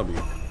दिया ना अभी।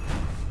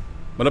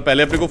 मतलब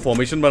पहले अपने को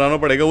फॉर्मेशन बनाना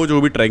पड़ेगा, वो जो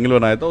भी ट्रायंगल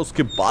बनाया था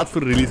उसके बाद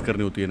फिर रिलीज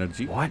करनी होती है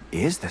energy. What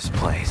is this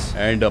place?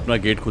 And अपना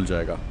गेट खुल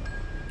जाएगा।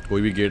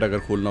 कोई भी गेट अगर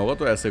खोलना होगा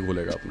तो ऐसे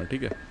खोलेगा अपना,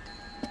 ठीक है।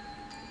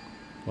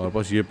 हमारे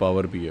पास ये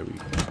पावर भी है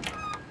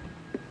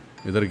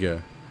अभी। इधर क्या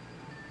है?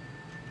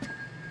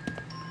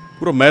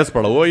 पूरा मैस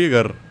पड़ा हुआ है ये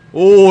घर।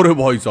 ओ रे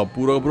भाई साहब,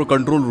 पूरा पूरा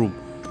कंट्रोल रूम।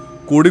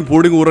 कोडिंग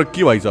फोडिंग हो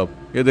रखी है भाई साहब,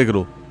 ये देख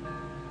लो,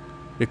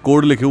 ये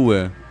कोड लिखे हुए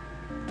हैं।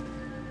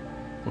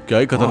 और क्या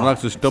ही खतरनाक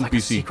system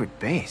PC.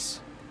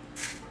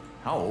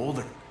 How old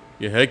are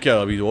ये है क्या?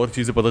 अभी और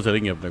चीजें पता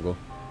चलेंगी अपने को।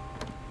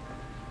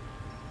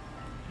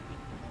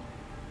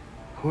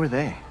 Who are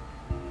they?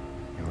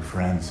 you? Were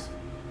friends.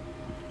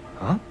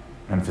 Huh?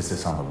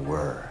 Emphasis on the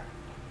were.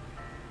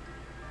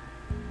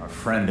 Our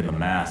friend in the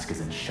mask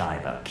isn't shy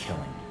about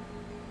killing.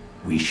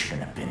 We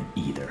shouldn't have been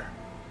either.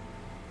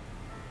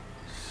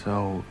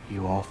 So,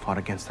 you all fought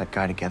against that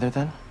guy together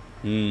then?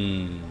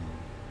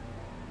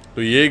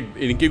 तो ये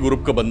इनके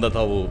group का बंदा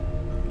था वो,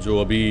 जो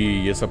अभी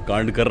ये सब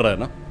कांड कर रहा है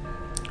ना।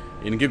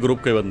 इनके ग्रुप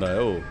का बंदा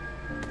है वो,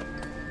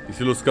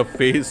 इसीलिए उसका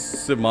फेस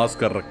से मास्क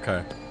कर रखा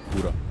है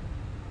पूरा।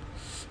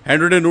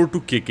 Handed a note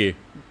to KK.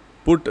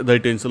 Put the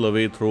utensil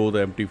away, throw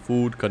the empty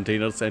food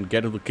containers and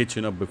get to the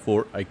kitchen up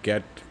before I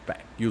get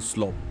back. You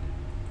slob.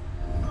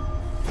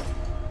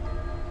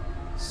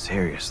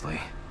 Seriously?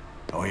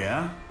 Oh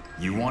yeah?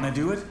 You want to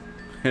do it?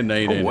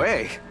 नहीं No नहीं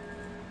way!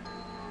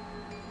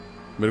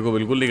 मेरे को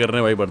बिल्कुल नहीं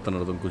करने भाई बर्तन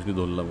वर्तन कुछ नहीं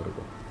धोलना मेरे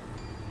को।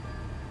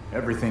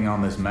 Everything on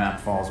this map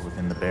falls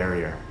within the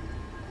barrier.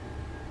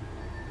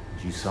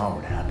 You saw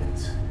what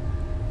happens.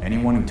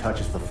 Anyone who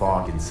touches the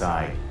fog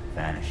inside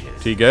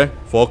vanishes. ठीक है,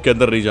 फॉग के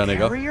अंदर नहीं जाने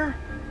का। Barrier?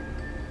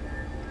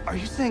 Are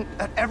you saying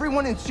that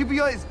everyone in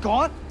Shibuya is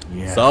gone?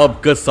 Yeah. सब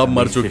का सब At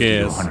मर least चुके 50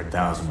 हैं। to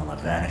 100,000 will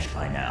have vanished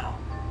by now.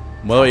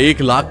 मतलब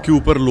 1 लाख के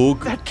ऊपर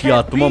लोग की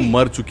आत्मा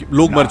मर चुकी,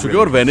 लोग मर चुके हैं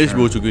और वैनिश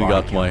भी हो चुकी उनकी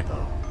आत्माएं।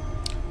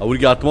 अब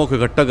उनकी आत्माओं को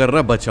इकट्ठा करना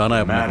है, बचाना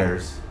है What अपने को।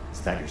 matters is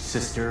that your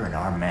sister and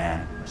our man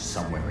are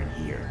somewhere in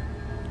here.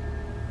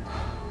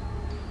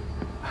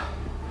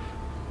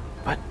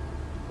 But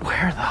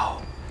where though?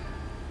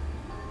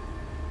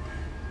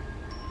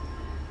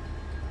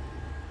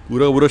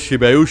 पूरा पूरा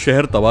शिबायू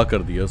शहर तबाह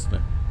कर दिया उसने,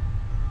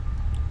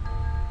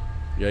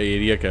 या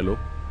एरिया कह लो।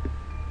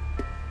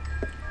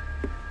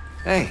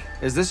 Hey,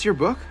 is this your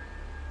book?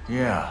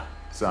 Yeah,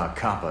 saw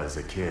Kappa as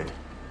a kid.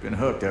 Been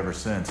hooked ever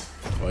since.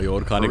 भाई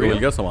और खाने को मिल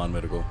गया सामान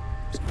मेरे को।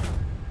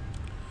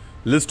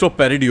 List of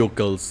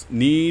periodicals.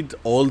 Need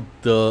all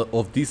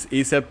of these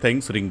ASAP.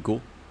 Thanks, Rinko.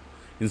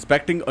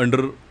 Inspecting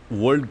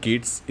underworld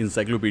gates.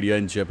 Encyclopedia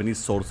in Japanese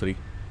sorcery.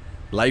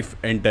 Life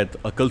and death.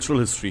 A cultural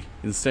history.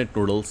 Instant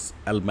noodles.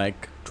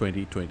 Almac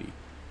 2020.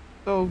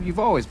 So, you've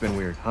always been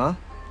weird, huh?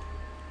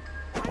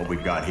 What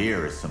we've got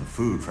here is some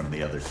food from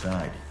the other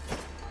side.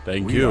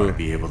 Thank We you. ought to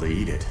be able to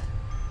eat it.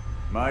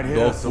 Might hit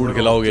Dog us a food little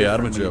खिलाओगे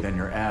यार differently मुझे अब। than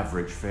your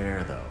average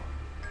fare, though.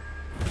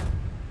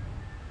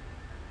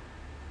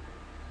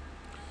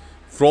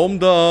 From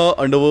the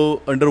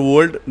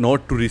underworld,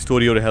 not to restore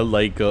your health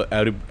like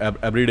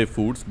everyday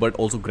foods, but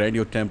also grant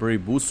your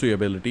temporary boost to your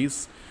abilities.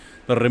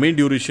 The remaining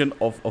duration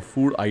of a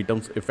food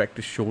item's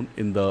effect is shown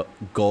in the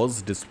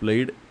gauze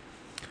displayed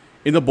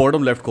in the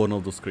bottom left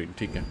corner of the screen.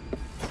 ठीक है।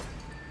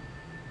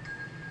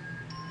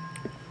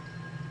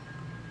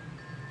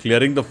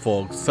 Clearing the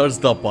fog,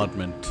 search the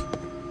apartment.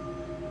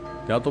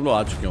 यहाँ तुम लोग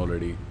आ चुके हैं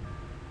already.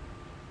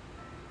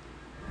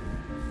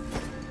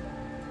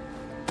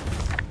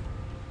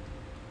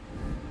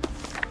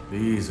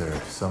 These are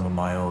some of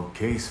my old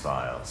case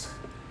files.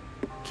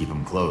 Keep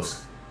them close.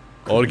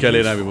 और क्या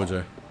लेना है अभी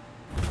मुझे?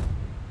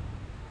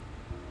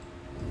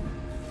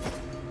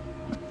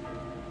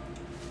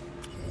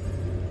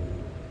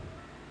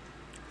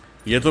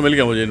 ये तो मिल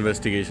गया मुझे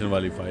इन्वेस्टिगेशन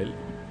वाली फाइल।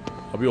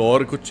 अभी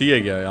और कुछ चाहिए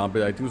क्या यहाँ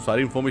पे? आई थिंक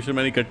सारी इन्फॉर्मेशन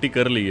मैंने इकट्ठी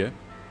कर ली है।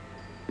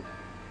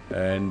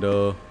 एंड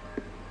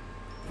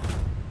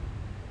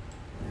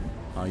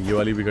हाँ, ये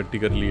वाली भी इकट्ठी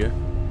कर ली है।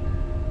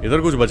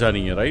 इधर कुछ बचा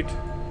नहीं है, राइट?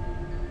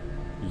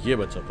 ये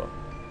बचा था।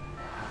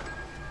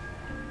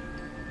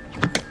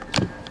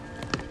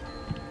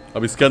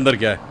 अब इसके अंदर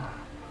क्या है?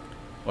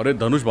 अरे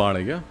धनुष बाण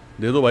है क्या?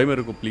 दे दो भाई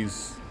मेरे को please.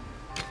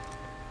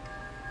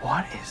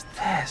 What is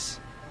this?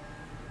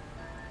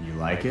 You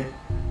like it?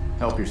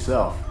 Help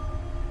yourself.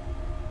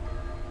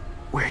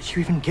 Where'd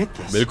you even get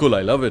this? बिल्कुल,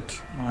 I love it.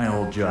 My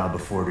old job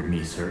afforded me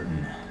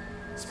certain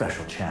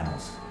special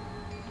channels.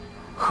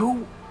 Who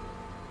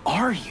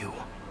are you?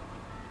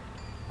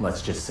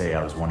 Let's just say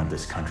I was one of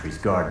this country's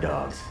guard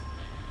dogs,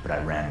 but I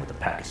ran with a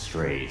pack of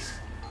strays.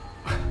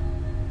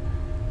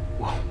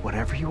 Well,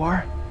 whatever you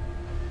are,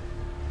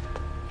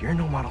 you're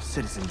no model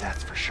citizen,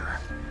 that's for sure.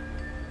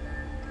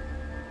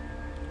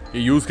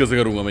 ये use कैसे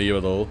करूंगा मैं, ये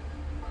बताओ।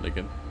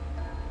 लेकिन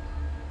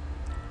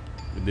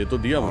दे तो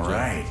दिया All मुझे।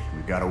 right,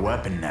 we got a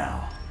weapon now.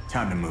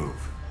 Time to move.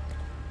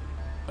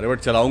 अरे बट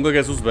चलाऊंगा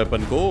कैसे उस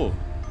वेपन को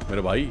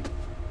मेरे भाई?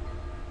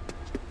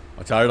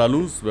 अचार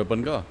डालूं उस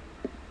वेपन का?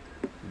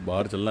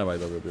 बाहर चलना है भाई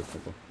साहब अभी अपने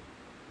को।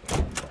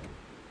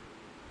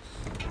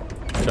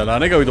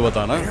 चलाने का भी तो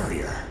बताना।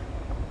 Barrier.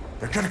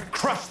 They're gonna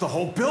crush the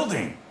whole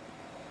building.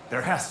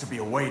 There has to be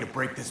a way to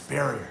break this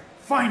barrier.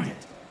 Find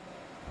it.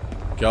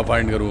 क्या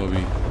फाइंड करूं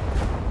अभी?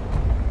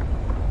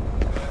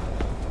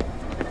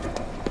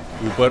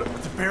 ऊपर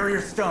It's a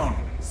barrier stone.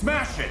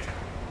 Smash it.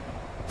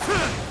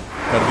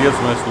 कर दिया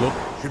smash low.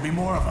 Should be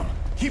more of them.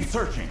 Keep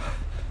searching.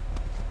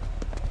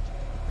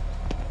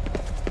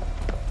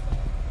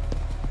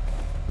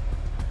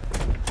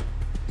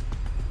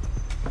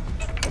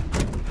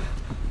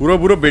 पूरा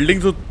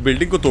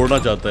building को तोड़ना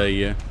चाहता है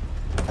ये।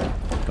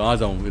 कहाँ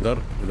जाऊं? इधर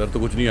तो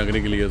कुछ नहीं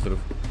आगने के लिए सिर्फ।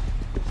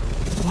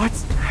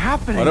 What's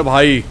happening? अरे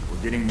भाई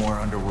We're getting more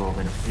underworld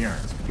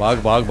interference.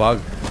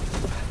 भाग।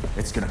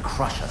 It's gonna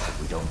crush us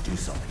if we don't do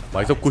something.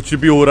 भाई साहब कुछ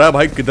भी हो रहा है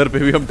भाई, किधर पे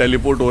भी हम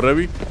टेलीपोर्ट हो रहे हैं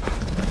अभी।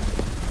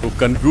 तो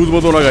कंफ्यूज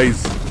मत होना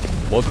गाइस,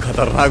 बहुत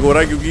खतरनाक हो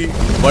रहा है क्योंकि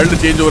वर्ल्ड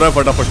चेंज हो रहा है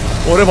फटाफट।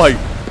 अरे भाई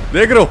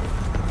देख रहे हो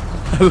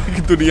अलग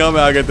की दुनिया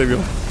में आ गए थे भी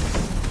हम।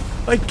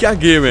 भाई क्या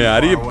गेम है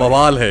यार, ये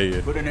बवाल है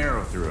ये। Put an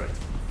arrow through it.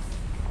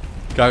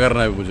 क्या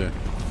करना है मुझे?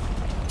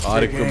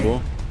 आर एक वो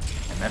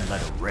And then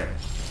let it rip.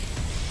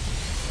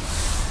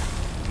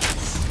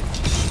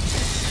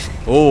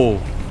 O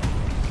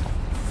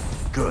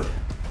Good.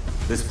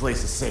 This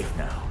place is safe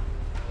now.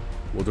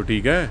 वो तो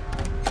ठीक है।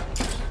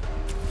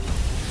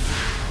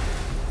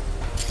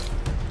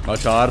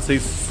 अच्छा आर से ही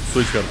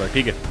स्विच करता है,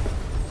 ठीक है।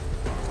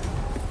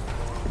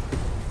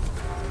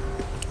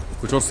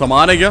 कुछ और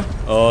सामान है क्या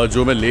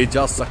जो मैं ले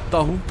जा सकता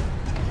हूं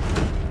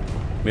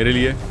मेरे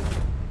लिए?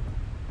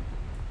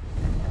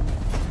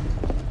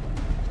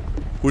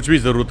 कुछ भी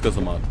जरूरत का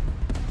सामान?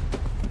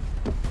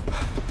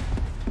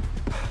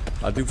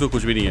 आई थिंक सो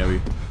कुछ भी नहीं है अभी।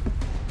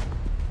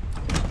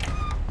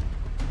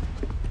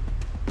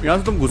 यहां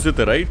से तुम घुसे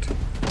थे राइट?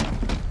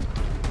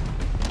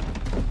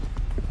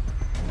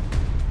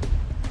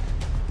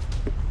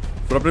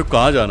 फिर अपने को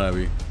कहाँ जाना है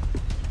अभी?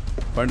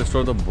 Find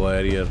destroy the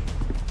barrier.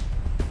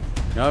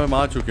 यहाँ पे हम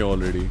आ चुके हैं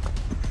already.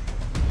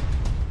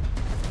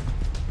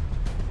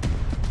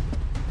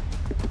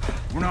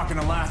 We're not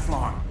gonna last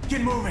long.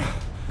 Get moving.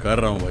 कर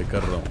रहा हूँ भाई,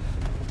 कर रहा हूँ।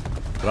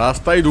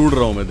 रास्ता ही ढूंढ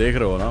रहा हूँ मैं, देख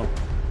रहे हो ना।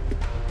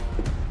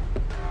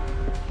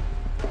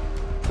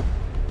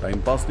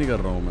 टाइम पास नहीं कर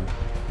रहा हूँ मैं,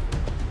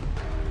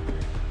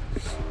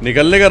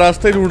 निकलने का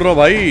रास्ता ही ढूंढ रहा हूँ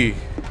भाई।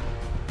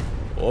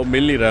 और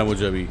मिल नहीं रहा है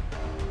मुझे अभी।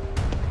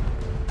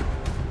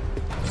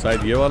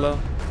 शायद ये वाला,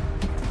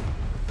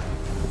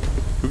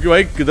 क्योंकि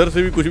भाई किधर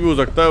से भी कुछ भी हो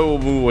सकता है। वो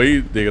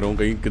वही देख रहा हूँ,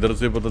 कहीं किधर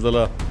से पता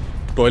चला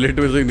टॉयलेट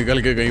में से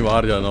निकल के कहीं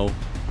बाहर जाना हो।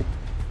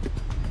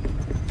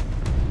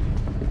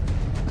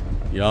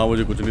 यहाँ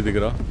मुझे कुछ नहीं दिख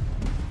रहा।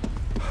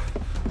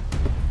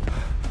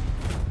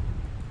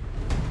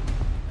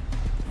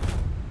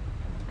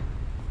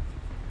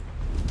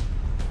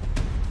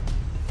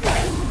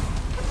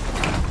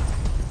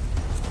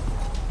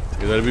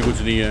 इधर भी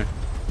कुछ नहीं है।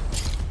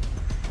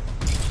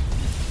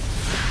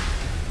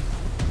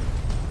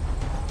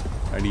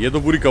 एंड ये तो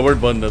पूरी कवर्ड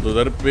बंद है, तो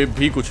उधर पे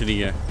भी कुछ नहीं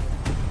है।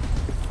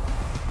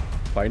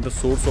 Find the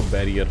source of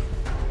barrier.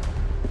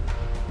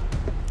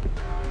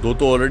 दो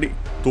तो ऑलरेडी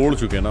तोड़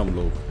चुके हैं ना हम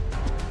लोग।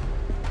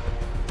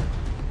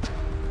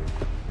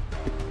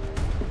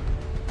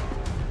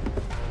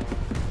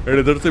 एंड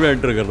इधर से मैं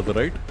एंटर कर रहा था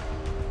right?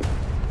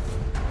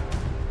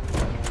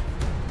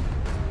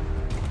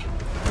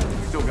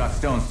 Still got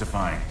stones to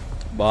find.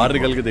 बाहर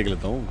निकल के देख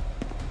लेता हूँ।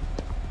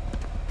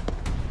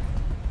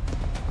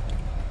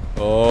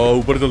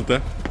 ऊपर चलते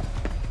हैं।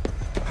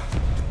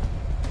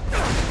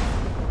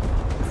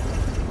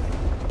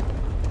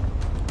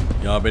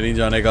 यहाँ पे नहीं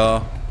जाने का,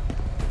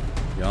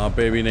 यहाँ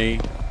पे भी नहीं।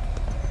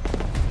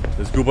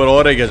 इसके ऊपर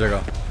और है क्या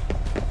जगह?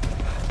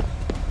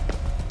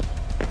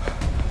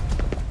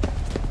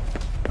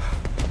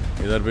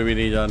 इधर पे भी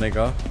नहीं जाने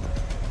का।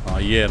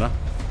 हाँ ये है ना।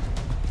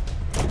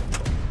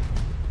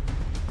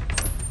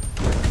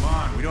 Come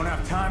on, we don't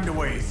have time to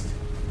waste.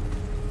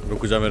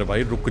 रुक जा मेरे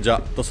भाई, रुक जा,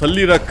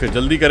 तसल्ली रख,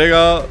 जल्दी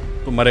करेगा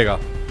तो मरेगा।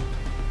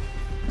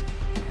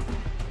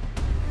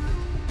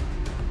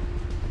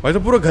 भाई तो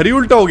पूरा घर ही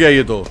उल्टा हो गया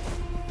ये तो।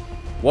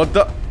 What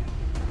the?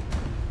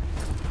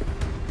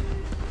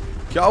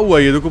 क्या हुआ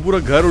ये? देखो पूरा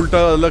घर उल्टा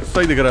अलग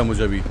सा ही दिख रहा है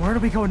मुझे अभी। Where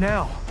do we go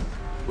now?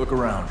 Look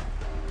around.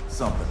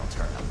 Something will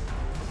turn up.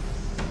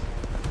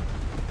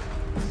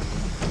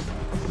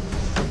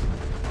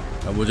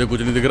 अब मुझे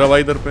कुछ नहीं दिख रहा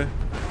भाई इधर पे।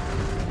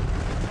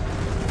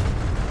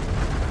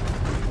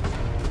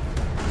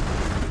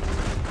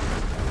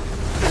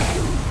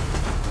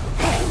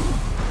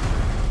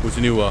 कुछ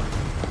नहीं हुआ।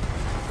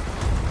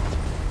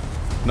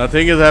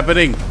 Nothing is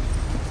happening.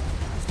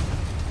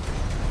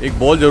 एक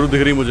बॉल जरूर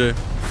दिख रही मुझे,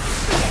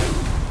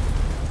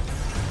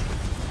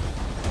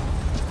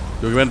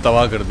 क्योंकि मैंने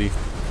तबाह कर दी।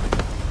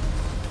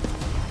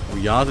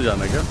 यहां से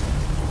जाना क्या?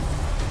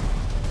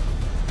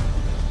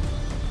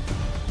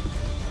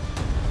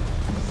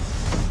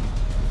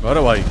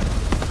 अरे भाई,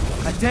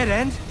 A dead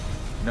end?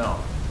 No.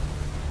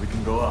 We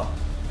can go up.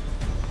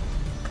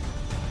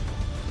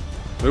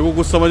 मेरे को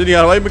कुछ समझ नहीं आ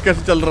रहा भाई, मैं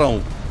कैसे चल रहा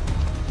हूँ।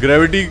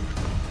 ग्रेविटी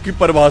की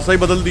परिभाषा ही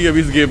बदल दी अभी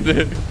इस गेम ने।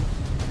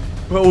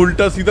 मैं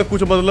उल्टा सीधा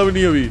कुछ मतलब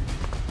नहीं अभी।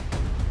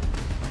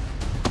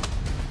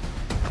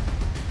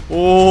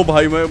 ओ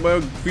भाई, मैं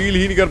फील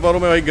ही नहीं कर पा रहा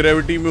हूँ मैं भाई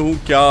ग्रेविटी में हूँ,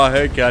 क्या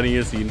है क्या नहीं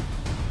है सीन।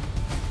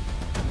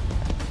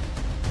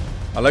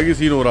 अलग ही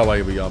सीन हो रहा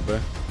भाई यहाँ पे।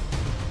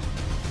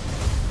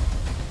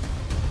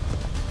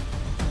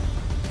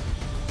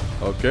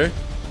 ओके,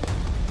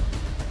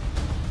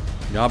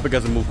 यहाँ पे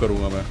कैसे मूव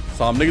करूंगा मैं?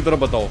 सामने की तरफ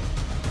बताओ।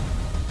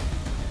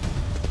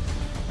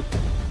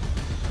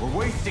 We're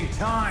wasting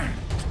time.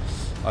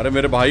 अरे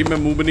मेरे भाई, मैं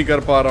मूव नहीं कर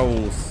पा रहा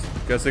हूँ,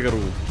 कैसे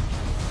करूँ?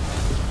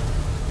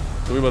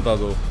 तुम ही बता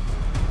दो,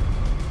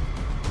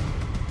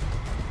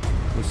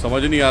 कुछ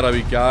समझ नहीं आ रहा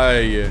अभी क्या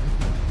है ये।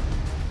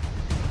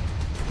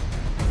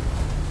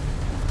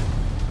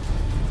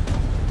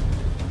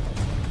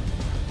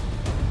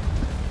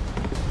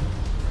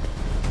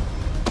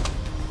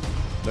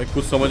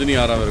 कुछ समझ नहीं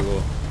आ रहा मेरे को,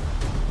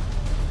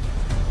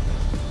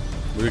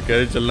 मुझे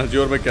कैसे चलना चाहिए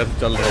और मैं कैसे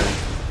चल रहा हूँ।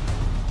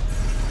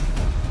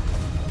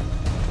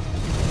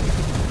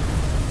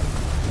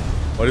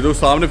 और ये तो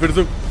सामने फिर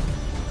से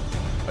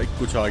भाई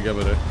कुछ आ गया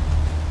मेरे।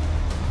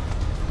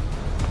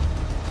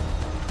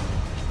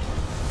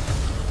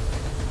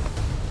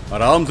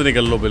 आराम से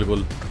निकल लो,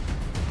 बिल्कुल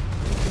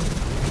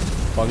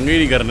पंगे ही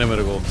नहीं करने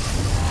मेरे को।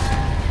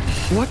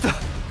 What the?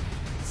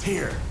 It's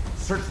here.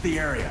 Search the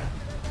area.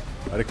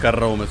 अरे कर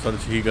रहा हूँ मैं,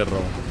 सर्च ही कर रहा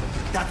हूँ।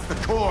 That's the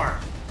core.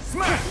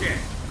 Smash it.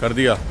 कर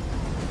दिया।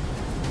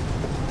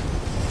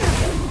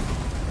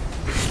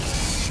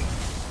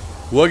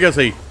 हुआ क्या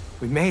सही?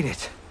 We made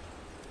it.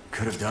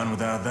 Could have done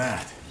without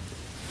that.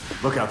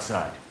 Look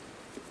outside.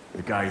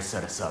 The guy who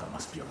set us up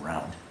must be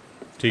around.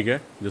 ठीक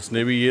है,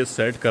 जिसने भी ये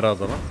सेट करा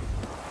था ना,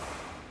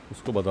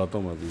 उसको बताता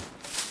हूँ मैं अभी।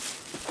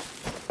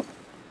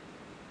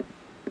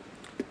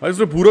 भाई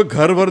इसने पूरा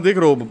घर भर देख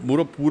रहा हो,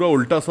 पूरा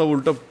उल्टा सा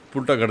उल्टा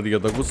पुल्टा कर दिया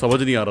था, कुछ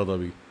समझ नहीं आ रहा था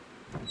अभी।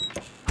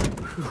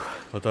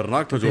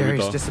 खतरनाक था जो भी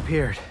था।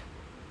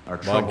 Our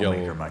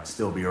troublemaker might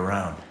still be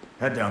around.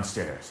 Head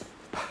downstairs.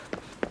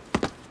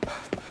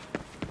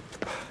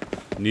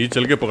 नीचे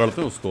चल के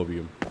पकड़ते हैं उसको, अभी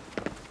हम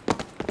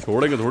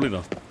छोड़ेंगे थोड़ी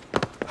ना।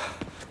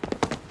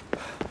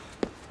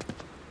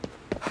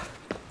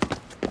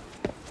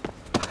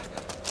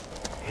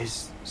 Is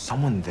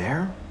someone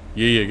there?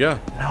 यही है क्या?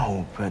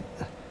 No, but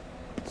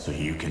So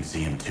you can see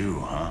him too,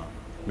 huh?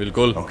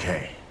 बिल्कुल। Okay,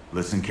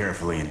 listen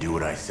carefully and do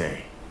what I say.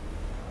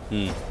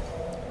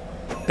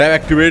 Tab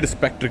activate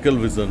spectral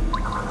vision.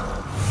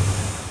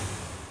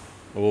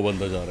 वो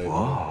बंदा जा रहा है।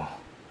 whoa.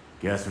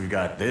 Guess we've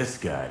got this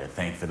guy to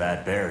thank for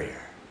that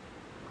barrier.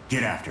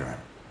 Get after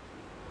him.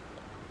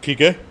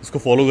 ठीक है, इसको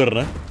follow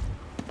करना है।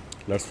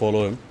 Let's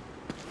follow him.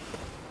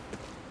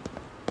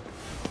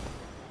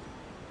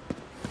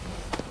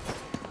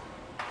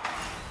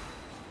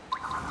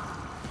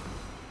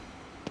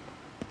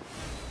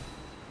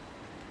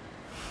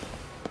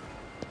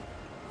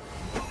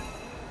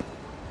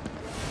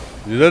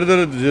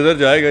 जिधर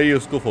जाएगा ये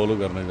उसको फॉलो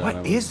करने जाना है।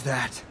 What is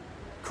that?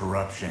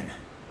 Corruption.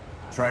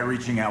 Try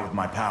reaching out with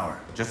my power,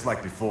 just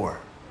like before.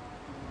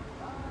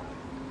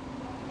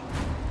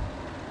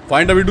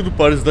 Find a way to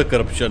purge the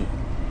corruption.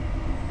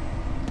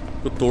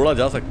 तो तोड़ा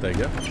जा सकता है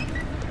क्या?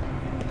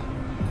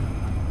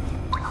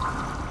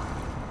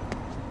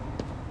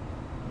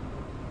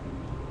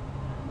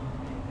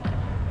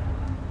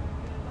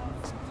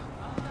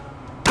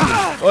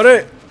 अरे!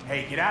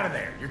 Hey, get out of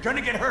there. You're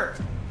gonna get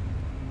hurt.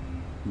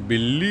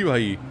 बिल्ली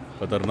भाई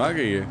खतरनाक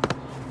है ये।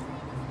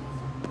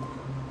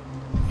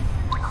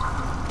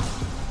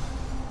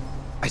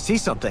 I see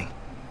something.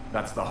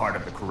 That's the heart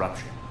of the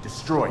corruption.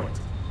 Destroy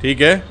it.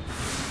 ठीक है,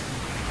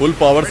 फुल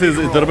पावर से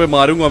इधर पे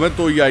मारूंगा मैं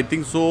तो ये आई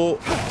थिंक सो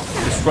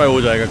डिस्ट्रॉय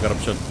हो जाएगा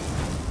corruption.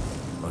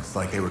 Looks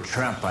like they were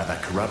trapped by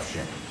that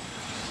corruption.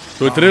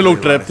 तो इतने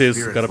लोग ट्रैप थे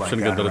इस करप्शन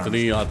के अंदर,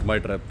 इतनी आत्माएं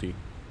ट्रैप थी।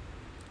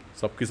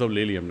 सबकी सब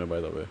ले ली हमने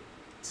by the way.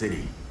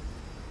 City.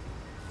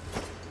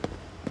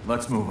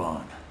 Let's move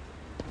on.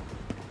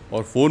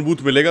 और फोन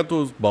बूथ मिलेगा तो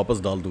वापस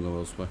डाल दूंगा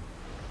मैं उसमें,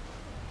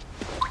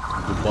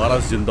 दोबारा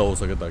जिंदा हो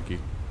सके ताकि।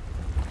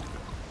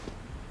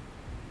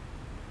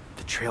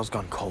 The trail's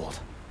gone cold.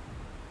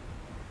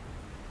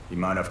 He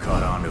might have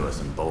caught onto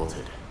us and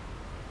bolted.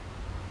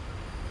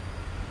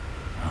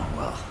 Oh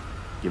well,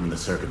 given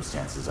the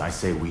circumstances, I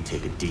say we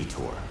take a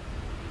detour.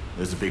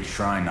 There's a big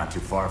shrine not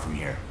too far from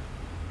here.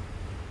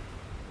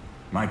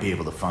 Might be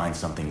able to find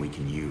something we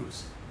can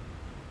use.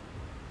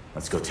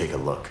 Let's go take a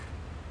look.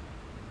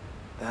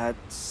 That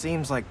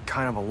seems like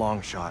kind of a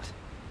long shot.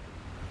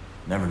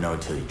 Never know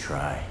till you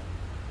try.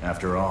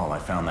 After all, I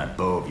found that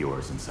bow of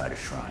yours inside a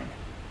shrine.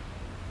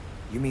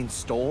 You mean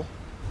stole?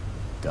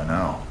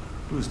 Dunno.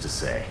 Who's to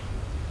say?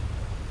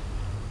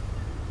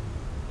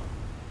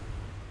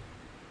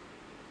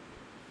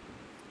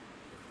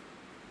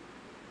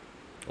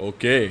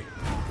 Okay.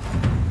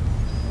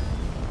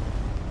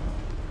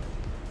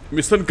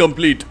 Mission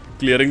complete.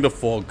 Clearing the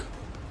fog.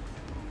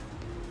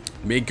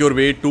 Make your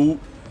way to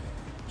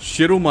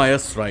Shirumaya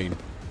Shrine.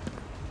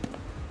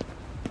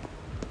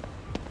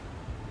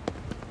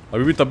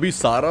 अभी भी तब भी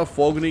सारा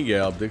fog नहीं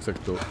गया, आप देख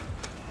सकते हो।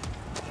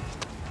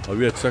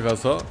 अभी अच्छा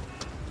खासा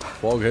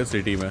फॉग है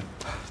सिटी में।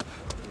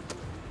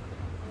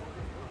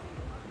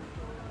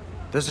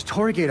 There's a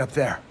torii gate up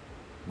there.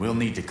 We'll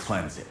need to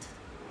cleanse it.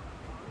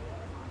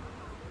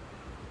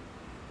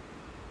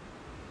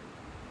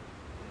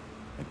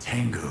 A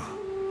Tengu.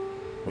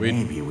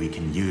 Maybe we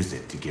can use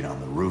it to get on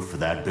the roof of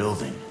that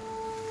building.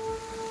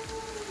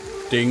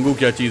 Tengu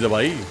क्या चीज है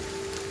भाई?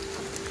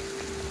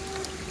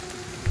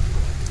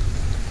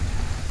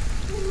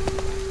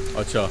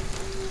 अच्छा,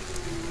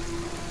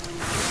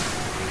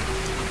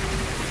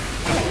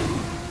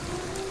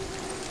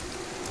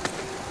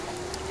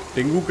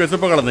 टेंगू कैसे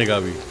पकड़ने का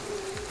अभी?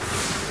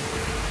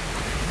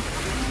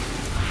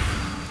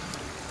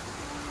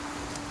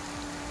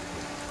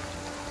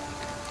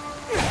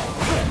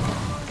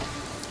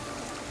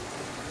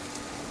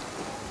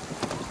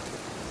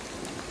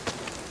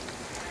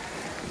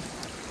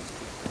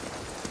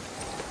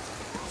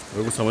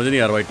 मेरे को समझ नहीं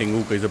आ रहा भाई,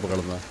 टेंगू कैसे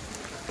पकड़ना है।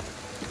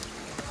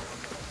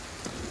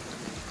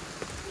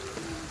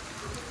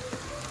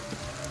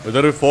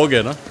 इधर भी फॉग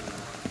है ना,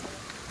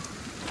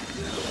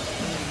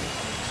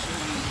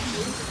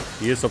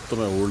 ये सब तो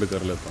मैं होल्ड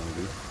कर लेता हूँ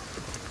अभी।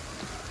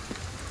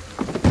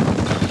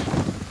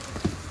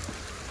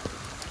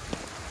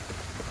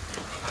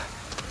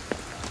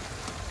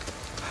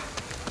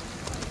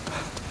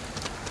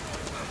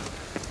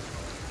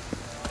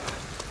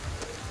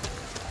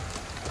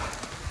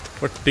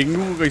 पर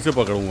टिंगू को कैसे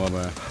पकड़ूंगा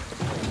मैं?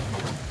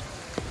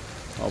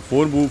 हाँ,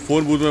 फोन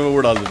बूथ में मैं वो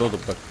डाल देता हूँ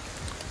तब तक,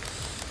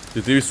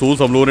 जितनी भी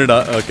सोल्स हम लोगों ने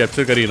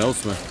कैप्चर करी ना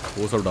उसमें,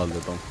 वो सब डाल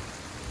देता हूँ।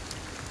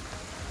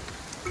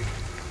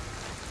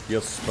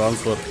 Yes,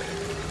 transfer,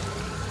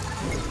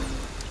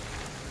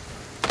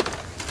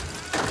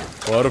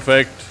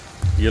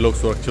 perfect. ये लोग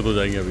सुरक्षित हो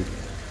जाएंगे अभी।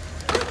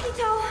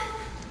 Akito,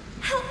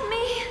 help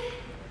me.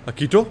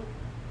 अकीटो?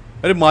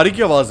 अरे मारी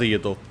की आवाज है ये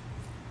तो।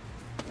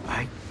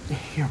 I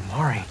hear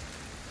Mari.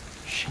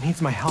 She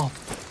needs my help.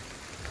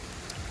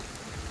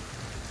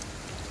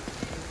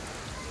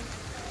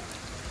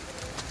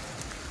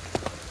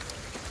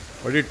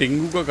 और ये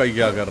टिंगू का कहीं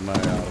क्या करना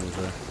है यार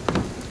मुझे?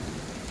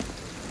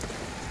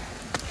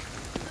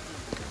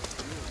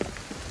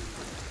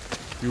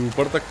 ये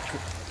ऊपर तक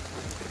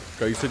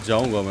कैसे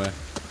जाऊंगा मैं?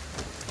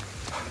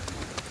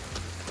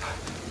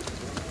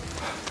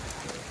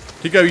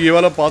 ठीक है, अभी ये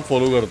वाला पाथ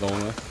फॉलो करता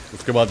हूँ मैं,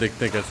 उसके बाद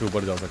देखते हैं कैसे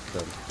ऊपर जा सकते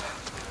हैं।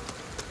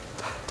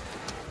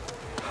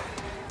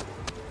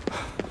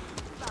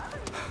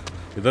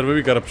 इधर में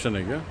भी करप्शन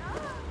है क्या?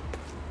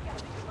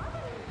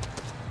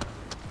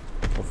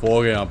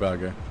 फॉग है यहाँ पे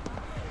आगे,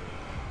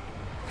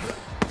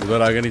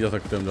 उधर आगे नहीं जा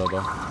सकते हम ज़्यादा।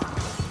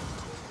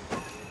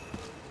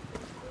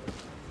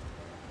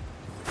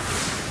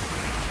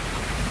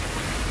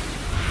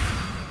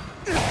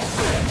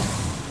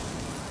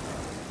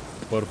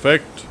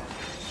 परफेक्ट।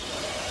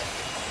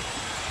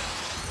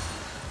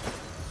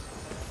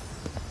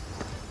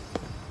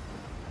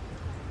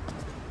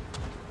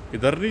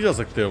 इधर नहीं जा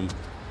सकते हम।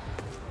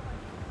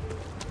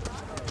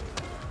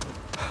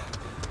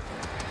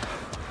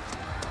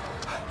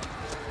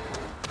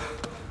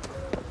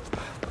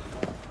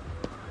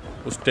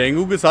 उस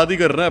टेंगू के साथ ही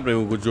करना है अपने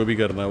को, कुछ जो भी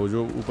करना है। वो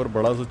जो ऊपर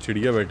बड़ा सा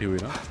चिड़िया बैठी हुई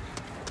ना,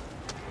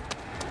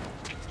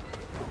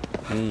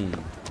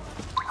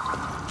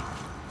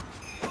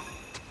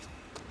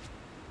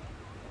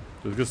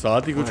 तो उसके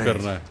साथ ही कुछ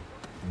करना है।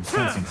 I'm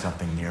sensing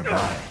something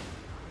nearby.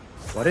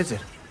 What is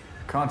it?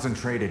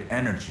 Concentrated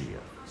energy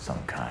of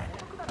some kind.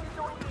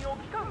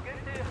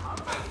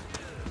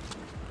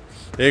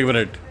 एक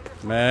मिनट,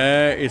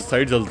 मैं इस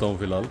साइड चलता हूँ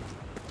फिलहाल।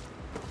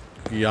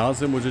 यहाँ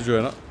से मुझे जो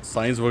है ना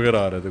साइंस वगैरह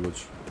आ रहे थे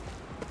कुछ।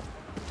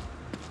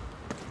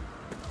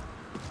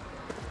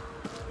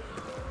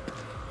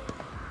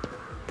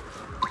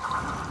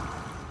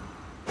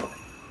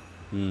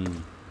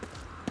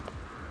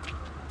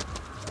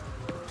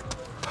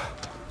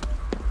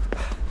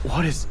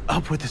 What is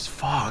up with this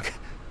fog?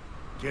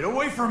 Get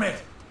away from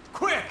it!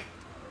 Quick!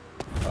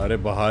 अरे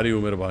बाहर ही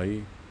हूँ मेरे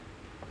भाई।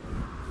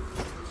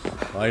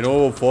 आई नो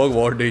वो फॉग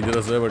बहुत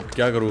डेंजरस है, बट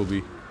क्या करूँ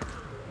अभी,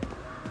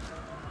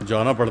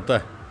 जाना पड़ता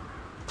है।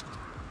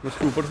 मैं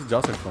उसके ऊपर से जा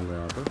सकता हूँ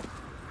यहाँ पर।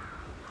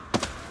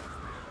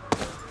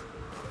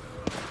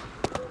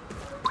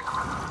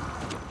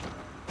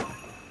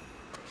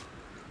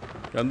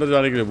 अंदर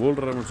जाने के लिए बोल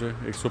रहा है मुझे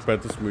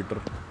 135 मीटर।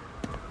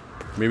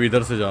 मे भी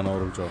इधर से जाना और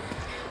रुक जाओ।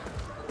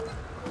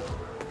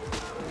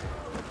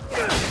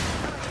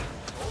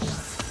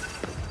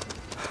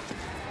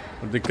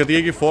 दिक्कत ये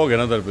है कि फॉग है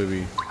ना इधर पे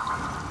भी,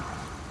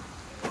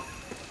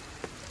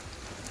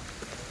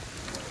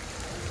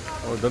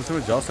 और इधर से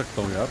मैं जा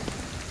सकता हूँ यार।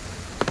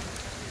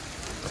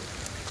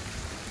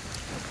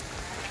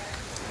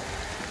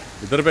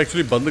 इधर पे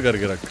एक्चुअली बंद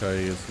करके रखा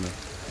है ये इसने।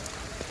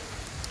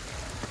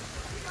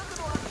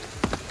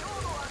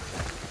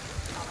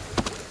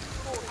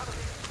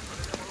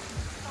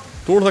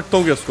 तोड़ सकता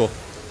हूँ क्या इसको?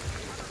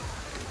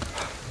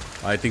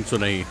 आई थिंक सो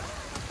नहीं।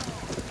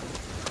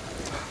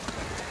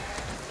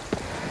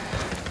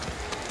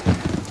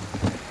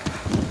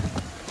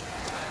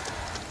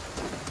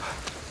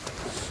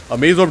 A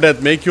maze of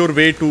death. Make your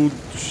way to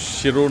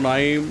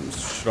Shironaim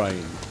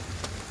Shrine.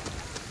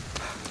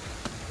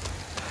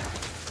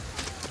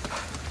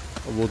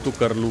 वो तो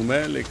कर लूँ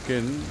मैं,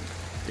 लेकिन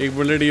एक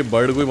मिनट ये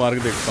बर्ड को ही मार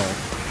के देखता हूँ।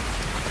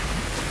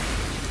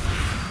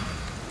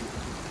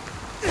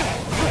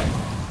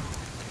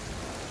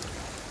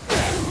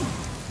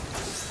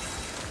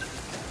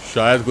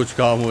 शायद कुछ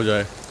काम हो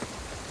जाए।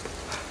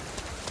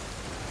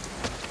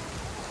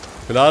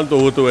 फिलहाल तो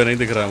वो तो है नहीं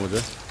दिख रहा है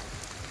मुझे।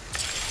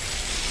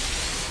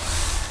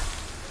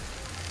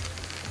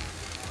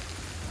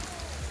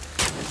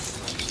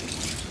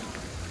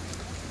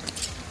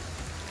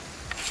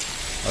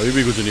 अभी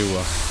भी कुछ नहीं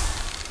हुआ।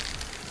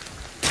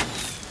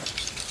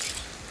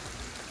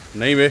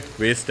 नहीं वे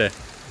वेस्ट है।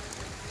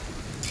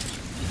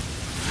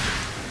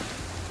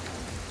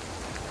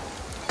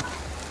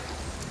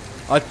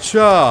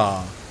 अच्छा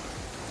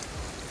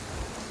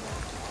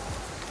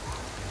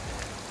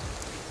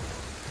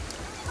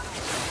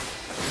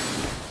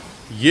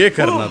ये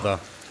करना था।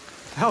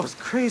 That was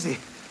crazy.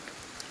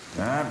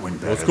 That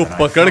went better उसको than I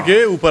पकड़ thought.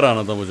 के ऊपर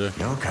आना था मुझे।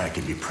 Yokai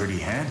can be pretty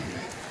handy.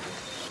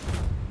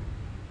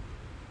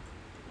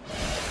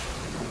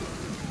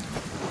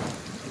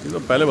 ये तो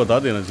पहले बता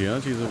देना चाहिए ना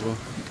चीज़ों को।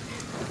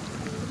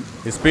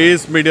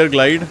 Space मीडियर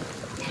glide.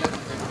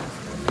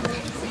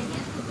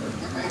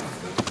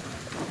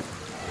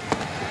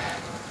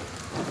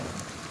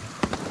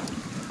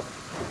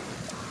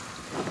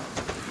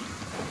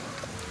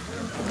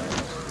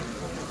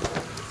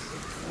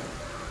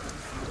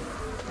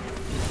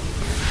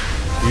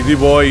 Easy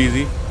boy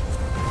easy.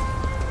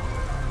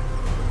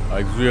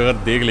 Actually अगर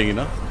देख लेंगे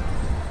ना,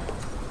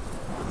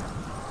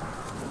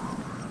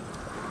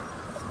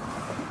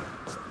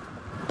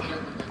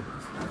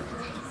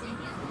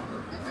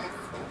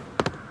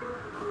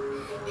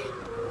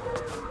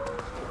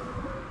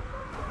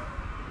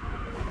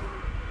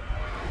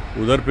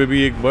 उधर पे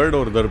भी एक बर्ड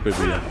और उधर पे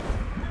भी है।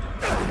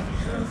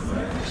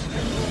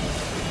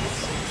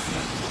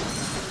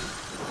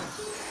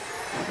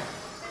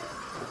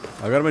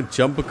 अगर मैं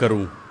जंप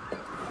करूं,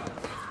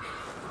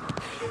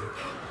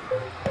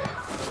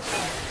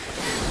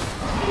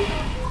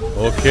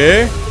 okay,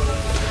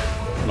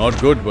 not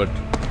good but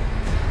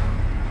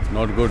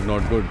not good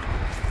not good.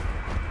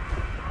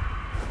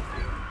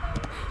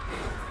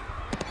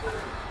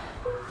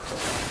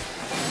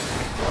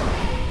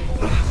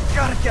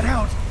 Gotta get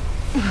out.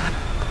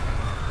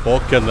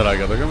 Fog के अंदर आ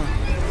गया था क्या मैं?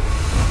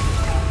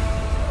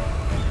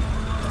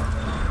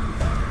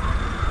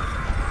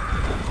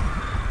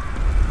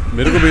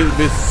 मेरे को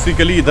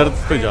बेसिकली इधर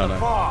पे जाना है।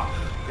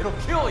 It'll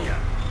kill you.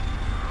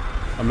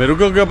 अब मेरे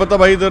को क्या पता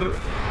भाई, इधर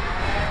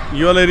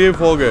ये वाला एरिया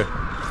फॉग है।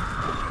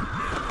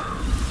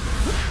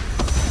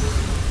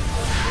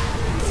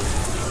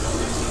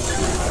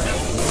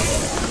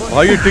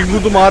 भाई ये टिंगू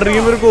तो मार रही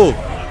है मेरे को।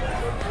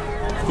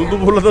 तू तो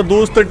बोला था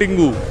दोस्त है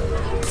टिंगू।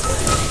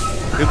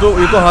 ये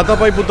तो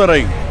हाथापाई उतर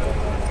आई।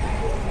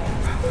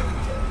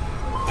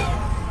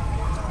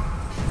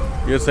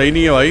 ये सही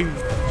नहीं है भाई,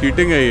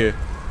 चीटिंग है ये।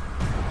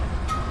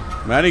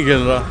 मैं नहीं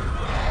खेल रहा।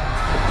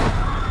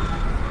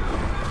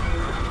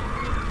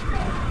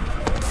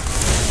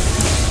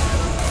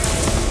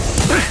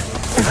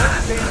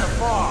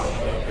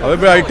 अबे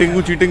भाई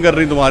टिंगू चीटिंग कर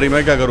रही तुम्हारी,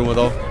 मैं क्या करूं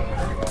बताओ।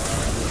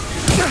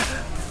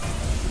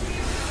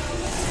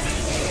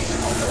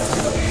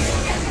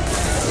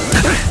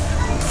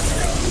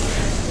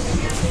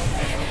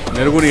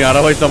 मेरे को नहीं आ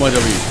रहा भाई समझ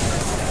अभी।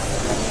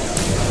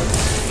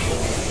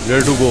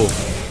 Where to go?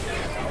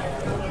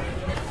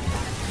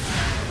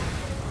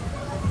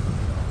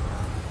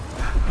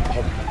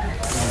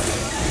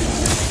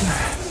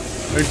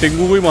 मैं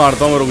टिंगू को ही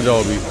मारता हूँ, रुक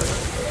जाओ अभी।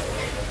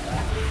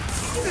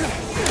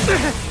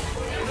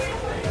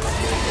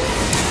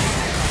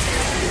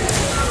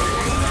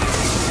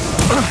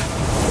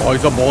 भाई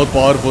सब बहुत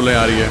पावरफुल है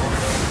यार ये।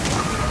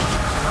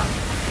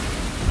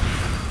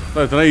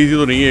 तो इतना इजी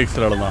तो नहीं है एक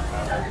से लड़ना।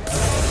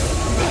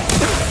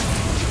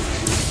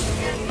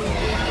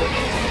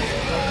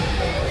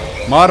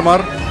 मार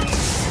मार।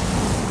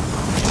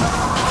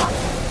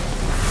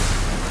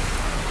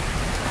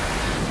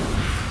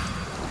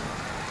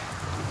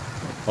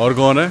 और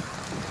कौन है?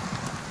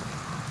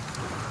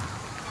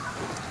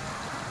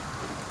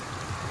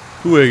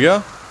 तू है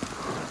क्या?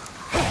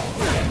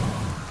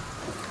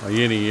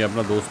 ये नहीं, ये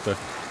अपना दोस्त है।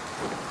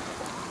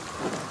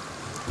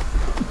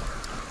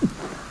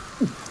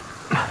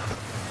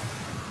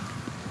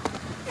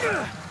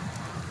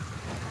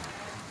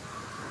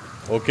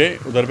 ओके,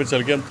 उधर पे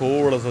चल के हम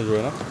थोड़ा सा जो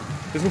है ना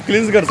इसको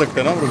क्लींस कर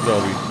सकते हैं ना। रुक जाओ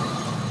अभी।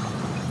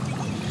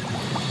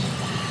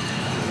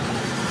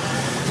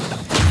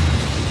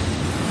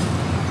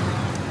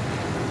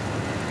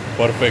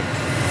 Perfect.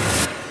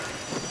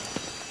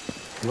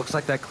 Looks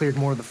like that cleared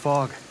more of the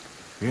fog.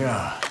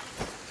 Yeah.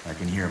 I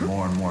can hear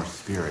more and more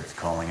spirits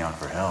calling out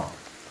for help.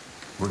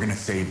 We're gonna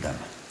save them.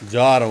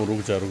 जा रहा हूँ,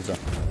 रुक जा।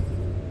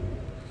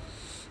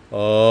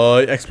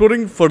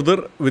 Exploring further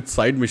with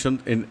side missions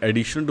in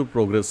addition to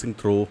progressing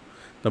through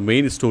the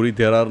main story,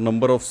 there are a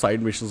number of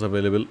side missions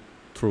available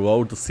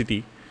throughout the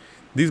city.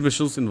 These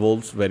missions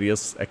involves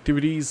various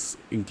activities,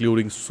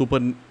 including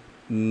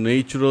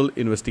supernatural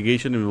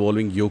investigation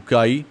involving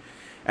yokai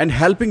and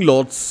helping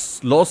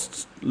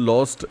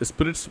lost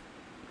spirits.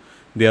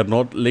 They are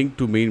not linked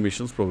to main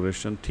missions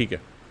progression. ठीक है,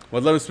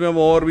 मतलब इसमें हम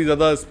और भी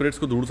ज़्यादा spirits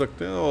को ढूंढ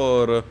सकते हैं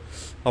और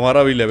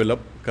हमारा भी लेवल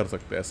अप कर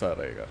सकते हैं, ऐसा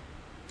रहेगा।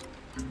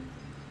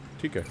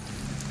 ठीक है,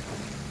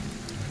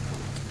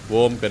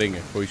 वो हम करेंगे,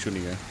 कोई इशू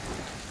नहीं है।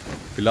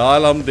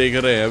 फिलहाल हम देख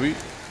रहे हैं अभी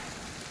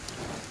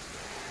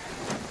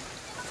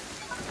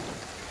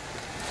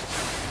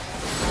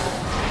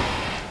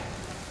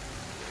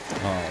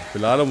हाँ,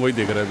 फिलहाल हम वही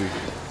देख रहे हैं अभी।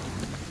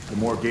 The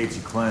more gates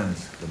you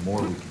cleanse, the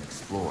more we can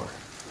explore.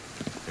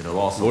 It'll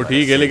also वो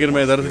ठीक है, लेकिन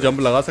मैं इधर से जंप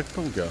लगा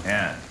सकता हूँ क्या?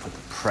 and put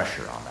the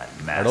pressure on that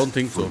I massive don't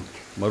think so. fluke.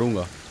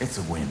 मरूंगा। It's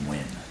a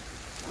win-win.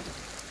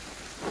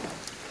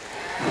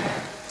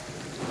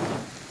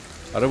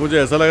 अरे मुझे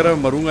ऐसा लग रहा है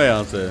मैं मरूंगा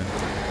यहाँ से।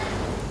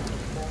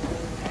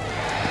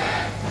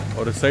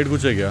 और इस साइड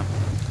कुछ है क्या?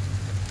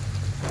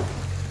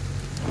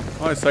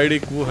 हाँ, इस साइड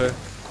एक वो है।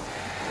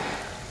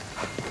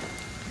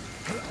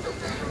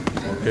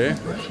 ओके,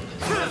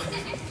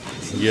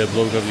 ये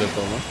एब्जॉर्ब कर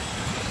लेता हूँ मैं।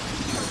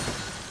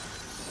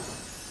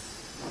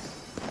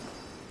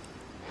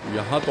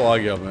 यहाँ तो आ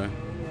गया मैं।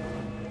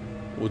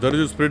 उधर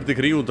जो स्पिरिट दिख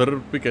रही है उधर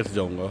पे कैसे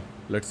जाऊंगा?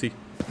 Let's see.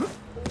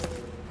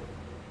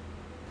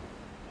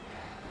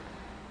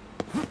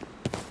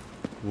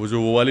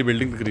 वो वाली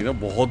बिल्डिंग दिख रही है ना,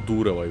 बहुत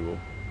दूर है भाई वो।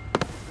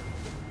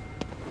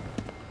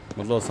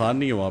 मतलब आसान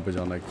नहीं है वहाँ पे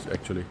जाना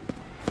एक्चुअली।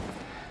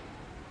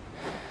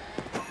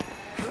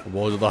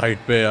 बहुत ज़्यादा हाइट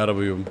पे है यार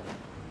अभी हम।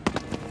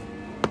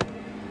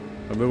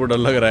 हमें को डर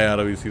लग रहा है यार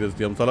अभी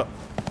सीरियसली। हम साला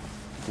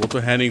वो तो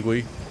है नहीं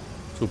कोई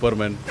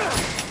सुपरमैन।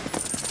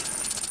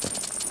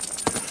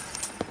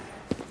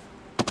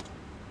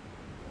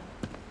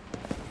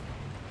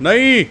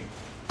 नहीं,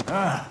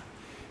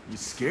 You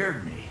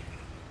scared me.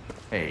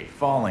 Hey,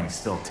 falling's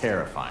still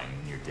terrifying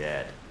when you're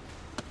dead.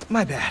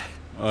 My bad.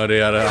 अरे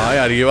यार, हाँ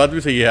यार, ये बात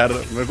भी सही है यार।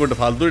 मेरे को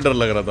फालतू ही डर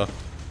लग रहा था।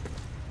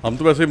 हम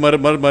तो वैसे ही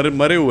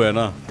मरे हुए हैं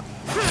ना,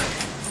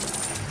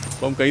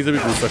 तो हम कहीं से भी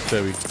कूद सकते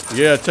हैं अभी।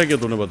 ये अच्छा किया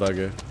तूने बता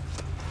के,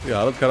 ये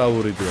हालत ख़राब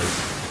हो रही थी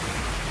भाई।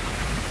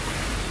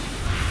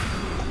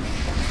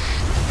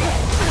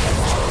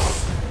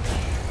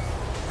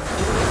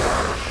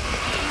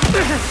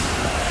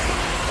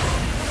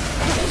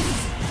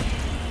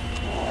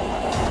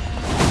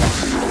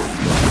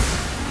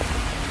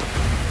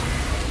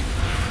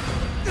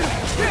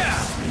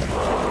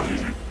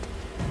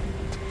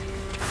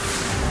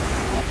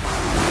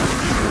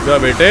 जा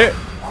बेटे,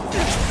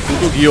 तू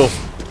तो गियो।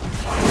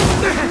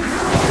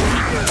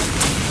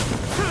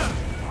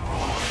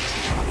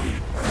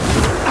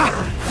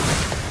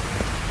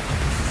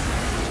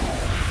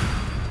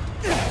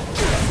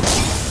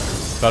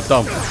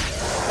 खत्म।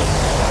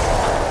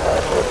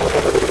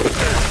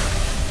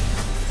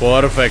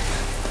 परफेक्ट।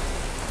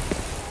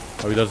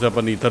 अब इधर से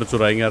अपन ईथर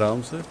चुराएंगे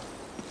आराम से।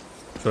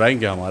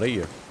 चुराएंगे, हमारा ही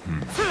है। A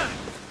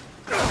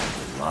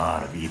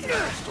lot of ether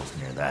crystals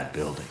near that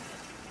building.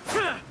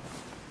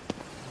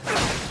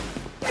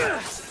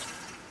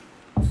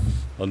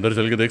 अंदर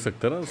चल के देख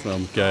सकते हैं ना उसमें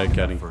हम क्या है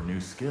क्या नहीं। For a new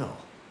skill.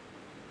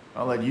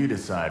 I'll let you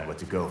decide what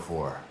to go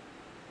for.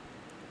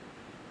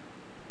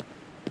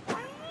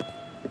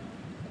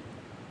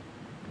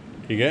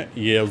 ठीक है,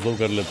 ये ऑब्जर्व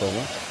कर लेता हूँ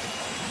मैं।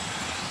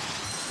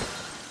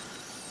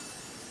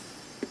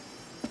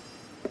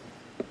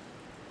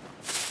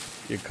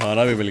 ये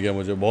खाना भी मिल गया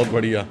मुझे, बहुत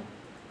बढ़िया।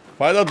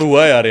 फायदा तो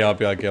हुआ है यार यहाँ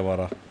पे आके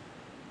हमारा।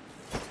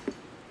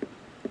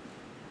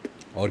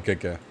 और क्या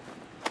क्या है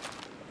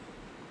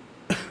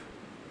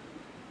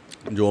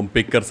जो हम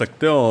पिक कर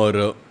सकते हैं और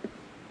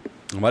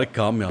हमारे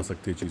काम में आ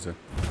सकती है चीज़ें।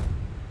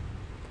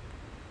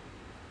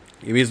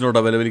 इमेज नॉट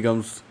अवेलेबल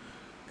कम्स,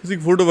 किसी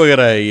की फोटो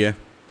वगैरह है ये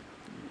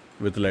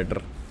विथ लेटर,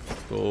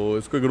 तो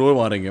इसको इग्नोर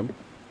मारेंगे हम।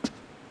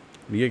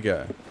 ये क्या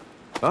है?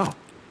 Oh,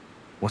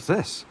 what's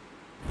this?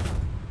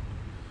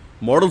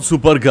 Model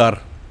super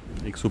car.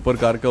 एक सुपर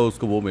कार का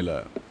उसको वो मिला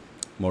है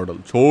मॉडल,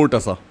 छोटा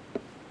सा।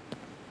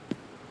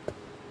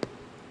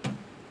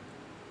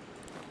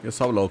 ये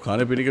सब लोग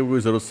खाने पीने की कोई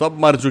ज़रूरत, सब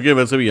मर चुके हैं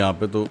वैसे भी यहाँ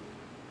पे, तो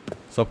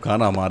सब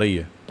खाना हमारा ही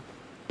है।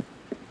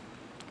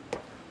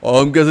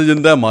 ओम कैसे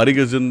जिंदा है, मारी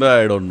कैसे जिंदा है,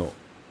 आई डोंट नो।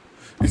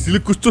 इसलिए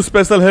कुछ तो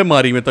स्पेशल है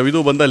मारी में, तभी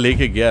तो बंदा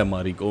लेके गया है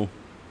मारी को।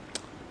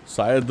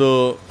 शायद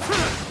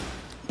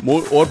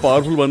और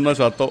पावरफुल बनना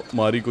चाहता हूँ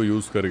मारी को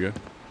यूज करके,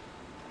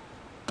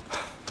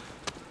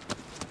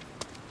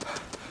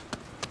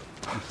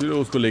 इसलिए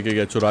उसको लेके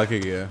गया, चुरा के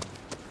गया।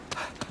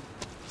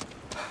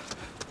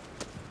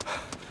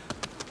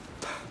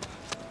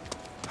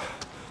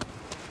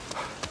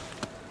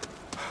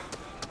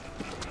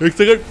 एक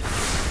सेकंड,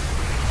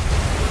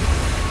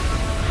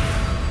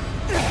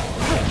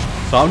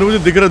 सामने मुझे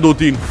दिख रहा है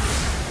 2-3,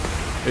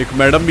 एक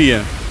मैडम भी है।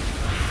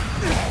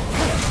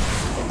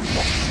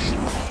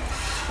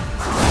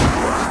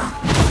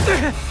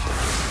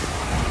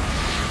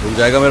 रुक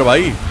जाएगा मेरा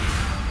भाई।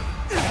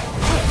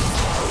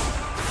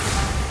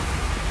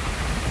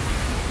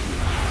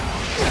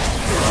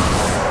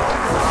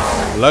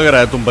 लग रहा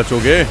है तुम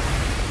बचोगे।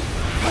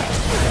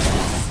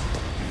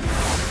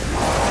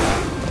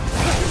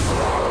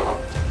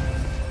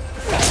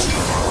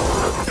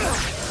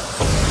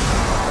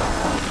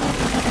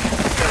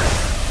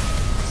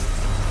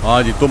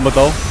 हाँ जी, तुम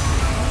बताओ।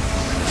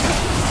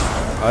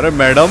 अरे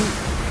मैडम,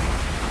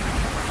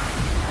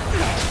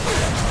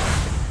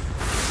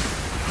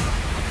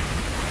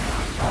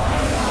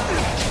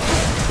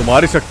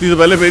 तुम्हारी शक्ति से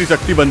पहले मेरी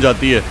शक्ति बन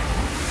जाती है।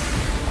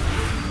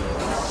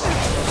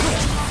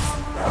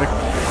 अरे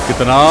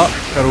कितना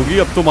करोगी,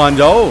 अब तो मान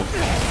जाओ।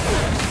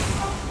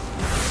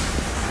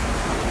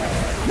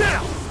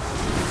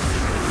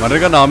 मरने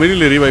का नाम ही नहीं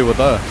ले रही भाई,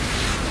 बता।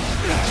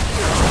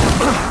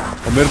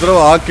 और मेरी तरफ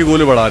आग के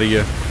गोले बढ़ा रही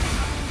है।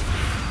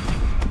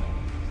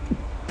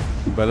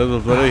 पहले तो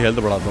थोड़ा हेल्थ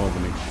बढ़ाता हूँ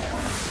अपनी।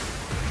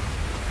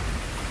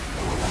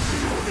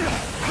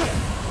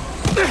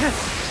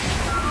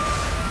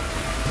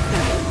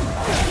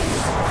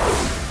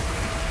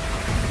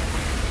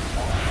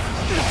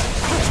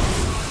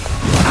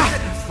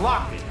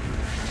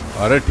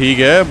 अरे ठीक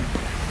है,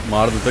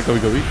 मार देते कभी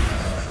कभी।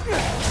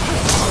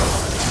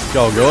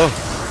 क्या हो गया?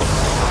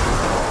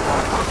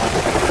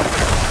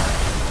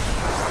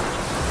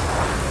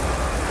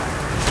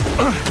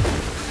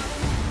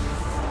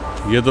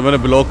 ये तो मैंने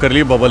ब्लॉक कर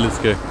लिए बबल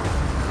इसके।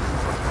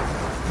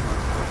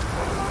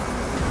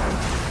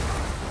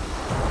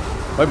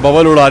 भाई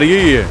बबल उड़ा रही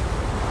है ये,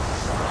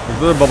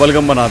 तो बबल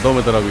गम बनाता हूँ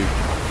मैं तेरा भी।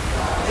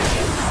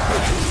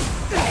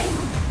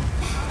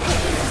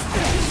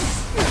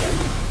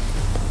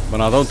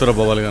 बनाता हूँ तेरा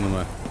बबल गन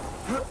में।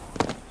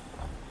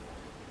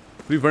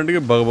 फ्री फ्रंट के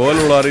बबल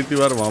उड़ा रही थी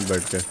यार वहां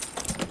बैठ के।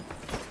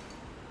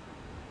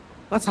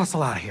 Let's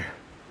hustle out of here.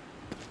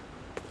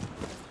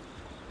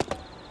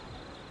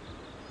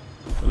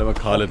 चले मैं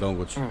खा लेता हूँ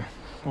कुछ।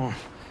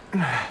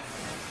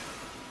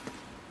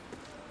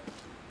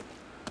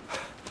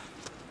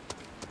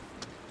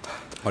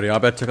 और यहाँ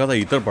पे अच्छा खासा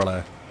ईथर पड़ा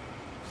है,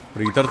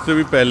 और ईथर से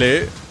भी पहले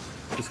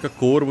इसका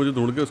कोर मुझे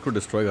ढूंढ के उसको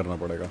डिस्ट्रॉय करना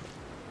पड़ेगा।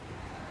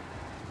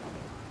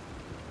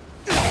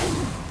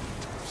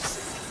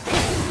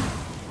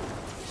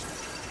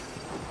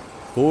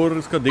 कोर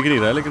इसका दिख नहीं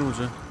रहा है लेकिन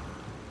मुझे।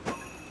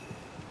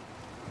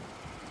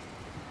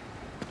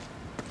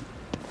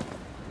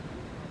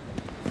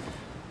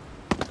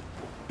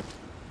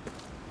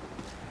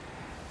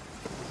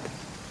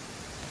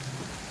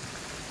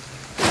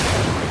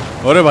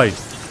 अरे भाई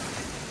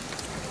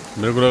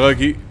मेरे को लगा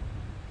कि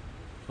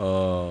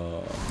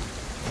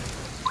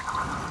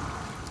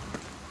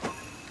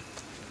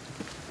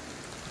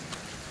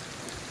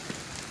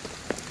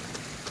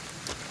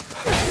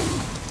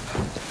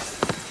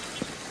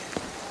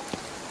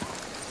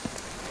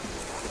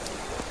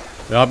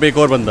यहाँ पे एक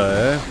और बंदा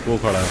है, वो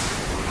खड़ा है।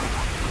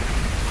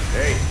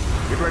 Hey,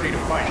 get ready to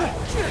fight.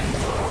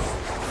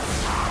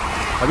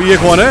 अभी ये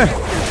कौन है?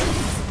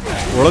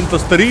 उड़न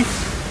तस्तरी।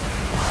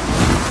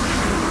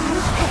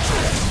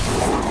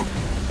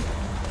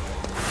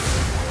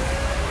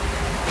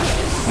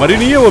 मरी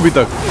नहीं है वो अभी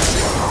तक।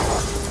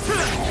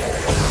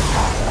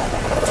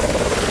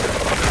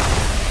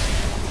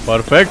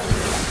 परफेक्ट।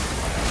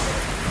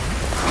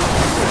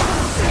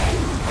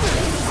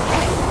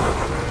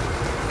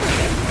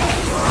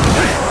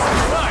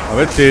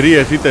 अबे तेरी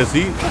ऐसी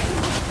तैसी।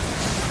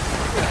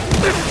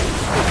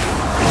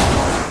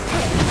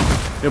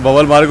 ये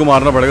बबल मारे को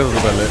मारना पड़ेगा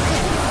सबसे पहले।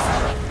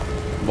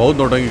 बहुत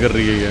नौटंकी कर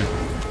रही है ये।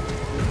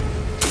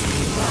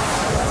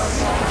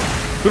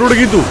 फिर उड़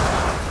गई तू।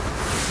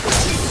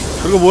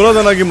 तेरे को बोला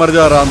था ना कि मर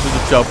जा आराम से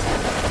चुपचाप।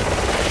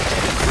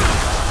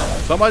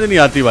 समझ नहीं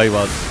आती भाई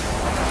बात।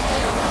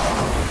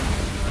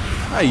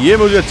 हाँ ये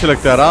मुझे अच्छे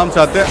लगते हैं, आराम से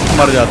आते हैं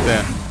मर जाते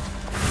हैं।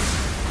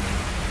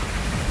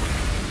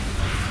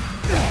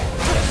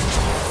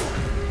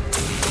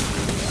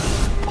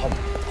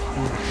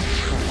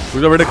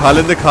 पूजा बेटे खा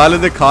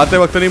लेते खाते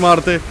वक्त नहीं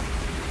मारते।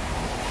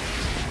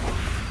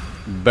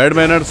 Bad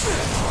manners.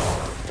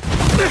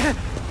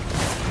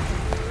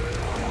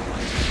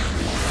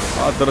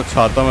 हाँ तेरा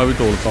छाता मैं अभी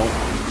तोड़ता हूँ।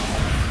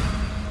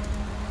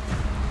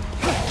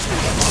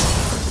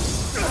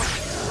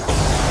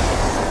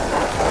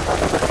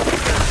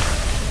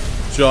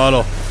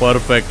 चलो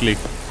परफेक्टली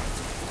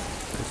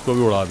इसको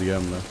भी उड़ा दिया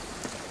हमने।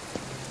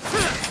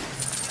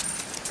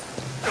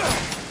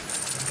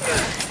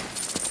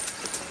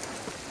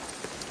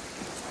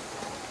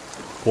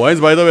 कॉइन्स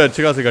बाय द वे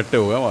अच्छे खासे इकट्ठे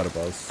हो गए हमारे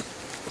पास।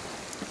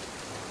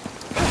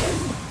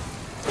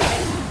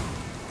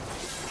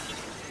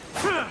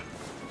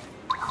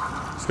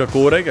 इसका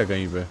कोर है क्या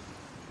कहीं पे?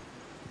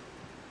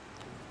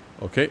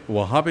 ओके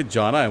वहां पे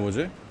जाना है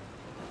मुझे,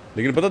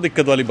 लेकिन पता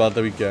दिक्कत वाली बात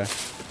अभी क्या है,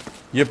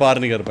 ये पार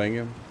नहीं कर पाएंगे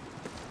हम।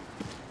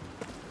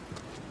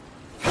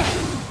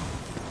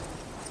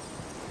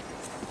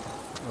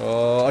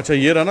 अच्छा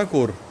ये रहा ना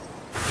कोर,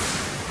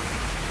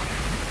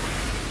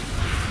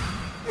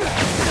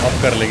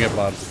 अब कर लेंगे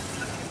पार।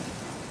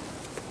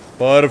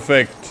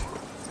 परफेक्ट,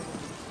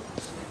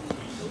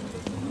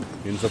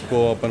 इन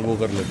सबको अपन वो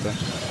कर लेते हैं,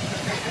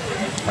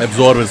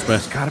 एब्जॉर्ब इसमें।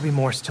 There's gotta be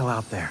more still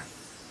out there.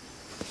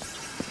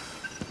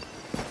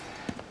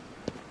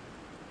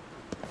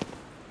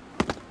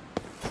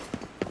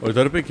 और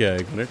इधर पे क्या है?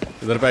 एक मिनट,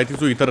 इधर पे आई थी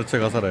तो इधर अच्छा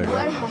खासा रहेगा।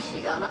 Where has she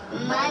gone?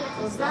 My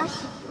little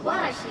Zashi.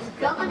 Why, she's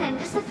gone and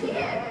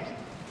disappeared.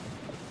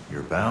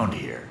 You're bound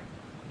here,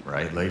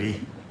 right, lady?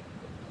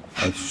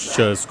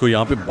 अच्छा इसको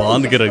यहाँ पे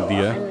बांध के रख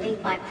दिया है। And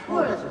leave my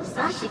poor little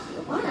Zashi.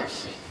 What is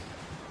she?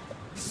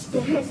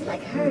 Spirits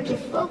like her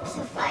give folks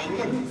a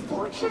find and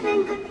fortune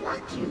and good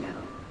luck, you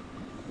know.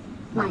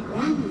 My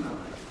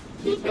landlord,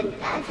 he'd been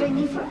badgering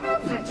me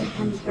forever to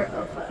hand her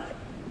over.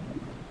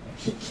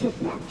 He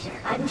kidnapped her.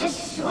 I'm just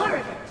sure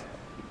of it.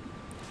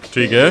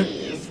 ठीक है,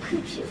 Please,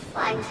 could you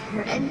find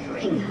her and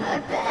bring her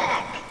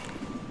back?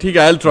 ठीक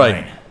है, I'll try.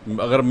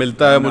 अगर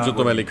मिलता है I'm मुझे not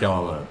तो मैं what you लेके call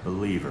आऊँगा। a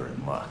believer in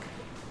luck.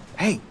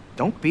 Hey,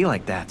 don't be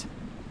like that.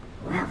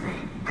 Well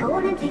then, go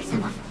on and take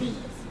some of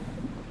these.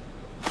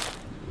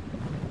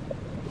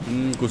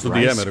 कुछ तो दिया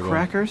है Rice मेरे को।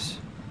 crackers?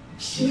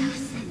 She'll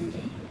send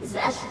it.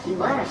 Zashi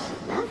Warashi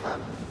love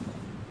them.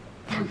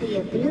 There'll be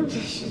a blue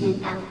dish in an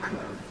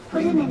alcove.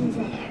 Put him in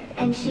there,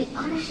 and she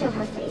ought to show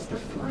her face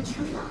before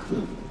too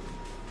long.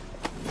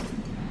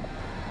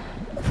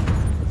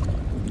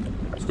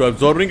 इसको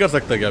absorb नहीं कर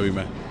सकता क्या अभी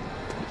मैं?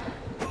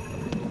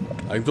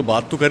 अभी तो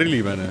बात तो कर ही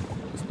ली मैंने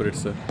स्पिरिट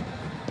से।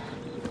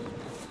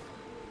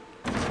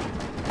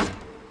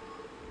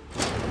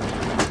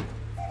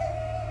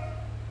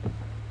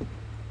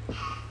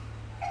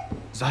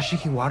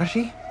 Zashiki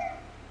Warashi?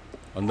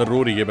 अंदर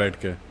रो रही है बैठ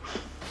के।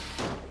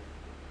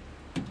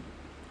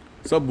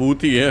 सब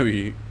भूत ही है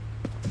अभी,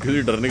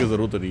 किसी डरने की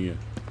जरूरत नहीं है,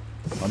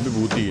 हम भी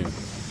भूत ही हैं।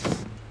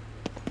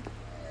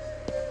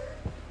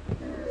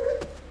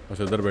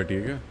 अच्छा इधर बैठी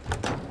है क्या?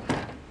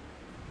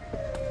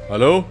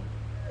 हेलो,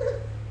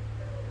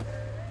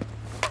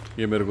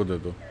 ये मेरे को दे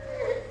दो,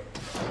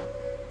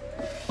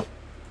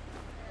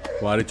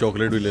 तुम्हारी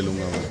चॉकलेट भी ले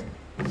लूंगा मैं,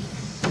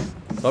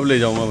 सब ले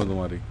जाऊंगा मैं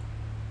तुम्हारी।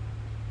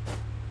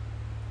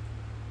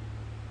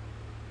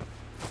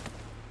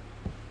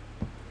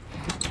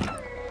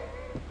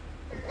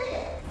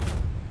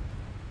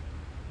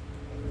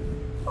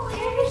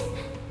 Where's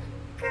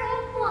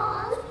Grandma?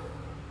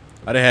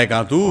 अरे है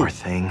कहाँ तू? Poor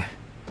thing.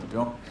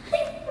 Don't.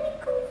 I wanna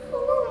go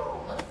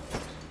home.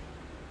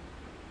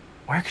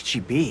 Where could she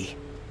be?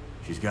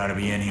 She's got to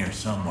be in here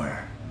somewhere.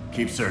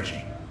 Keep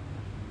searching.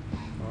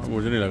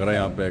 मुझे नहीं लग रहा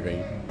यहाँ पे है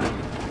कहीं।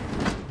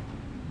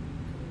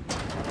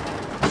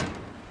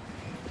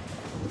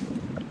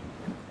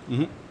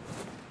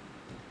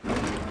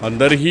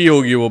 अंदर ही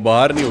होगी वो,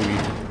 बाहर नहीं होगी,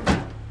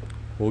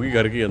 होगी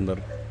घर के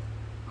अंदर।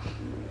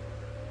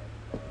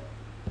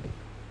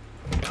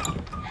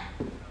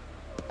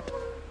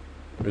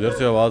 इधर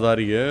से आवाज आ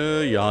रही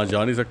है, यहाँ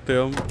जा नहीं सकते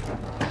हम।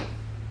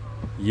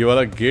 ये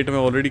वाला गेट मैं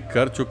ऑलरेडी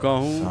कर चुका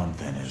हूँ,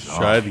 Something is off.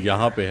 शायद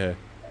यहाँ पे है।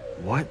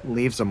 What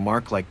leaves a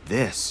mark like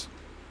this?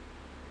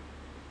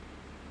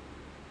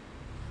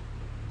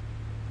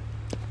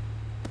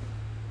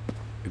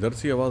 इधर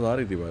से आवाज आ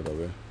रही थी बाय द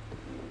वे।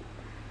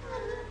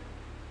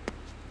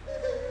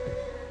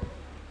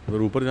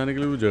 उधर ऊपर जाने के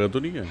लिए कोई जगह तो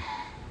नहीं है?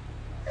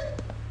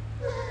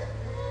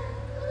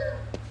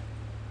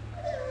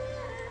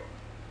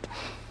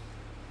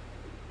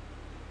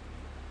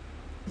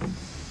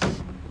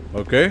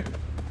 ओके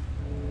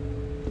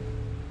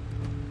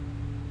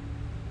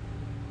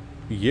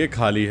ये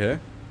खाली है।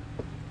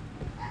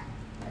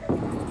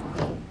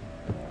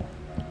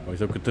 भाई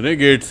साहब कितने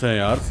गेट्स हैं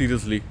यार,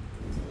 seriously.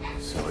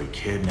 So he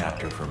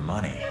kidnapped her for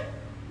money.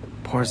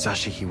 Poor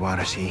Zashiki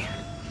Warashi.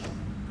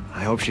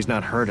 I hope she's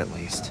not hurt at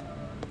least.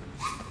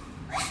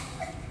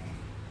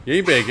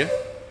 यहीं पे है क्या?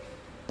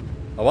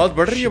 आवाज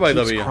बढ़ रही है by the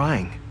Keeps way.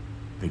 crying.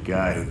 The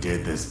guy who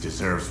did this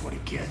deserves what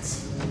he gets.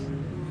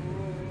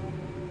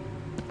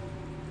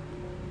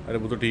 अरे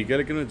वो तो ठीक है,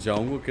 लेकिन मैं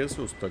जाऊंगा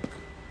कैसे उस तक?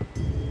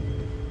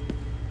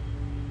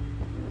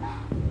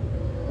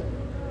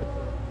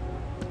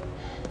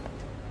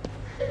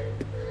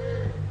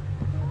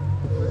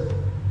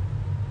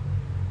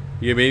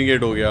 ये मेन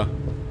गेट हो गया।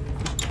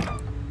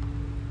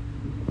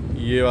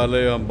 ये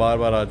वाले हम बार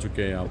बार आ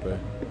चुके हैं यहाँ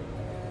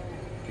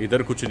पे।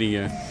 इधर कुछ नहीं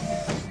है।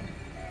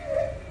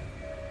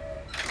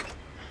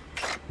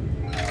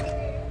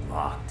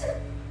 Locked.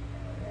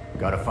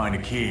 Gotta find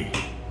a key.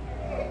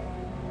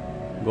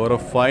 Gotta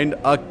find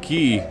a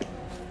key.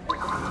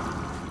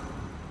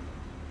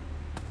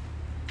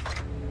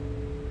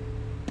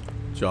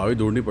 चाबी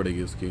ढूंढनी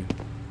पड़ेगी इसकी।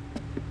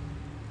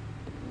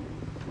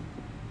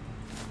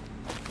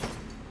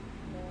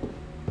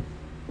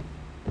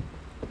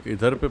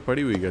 इधर पे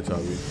पड़ी हुई क्या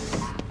चाबी?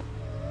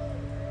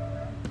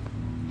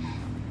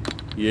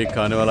 ये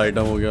खाने वाला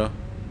आइटम हो गया।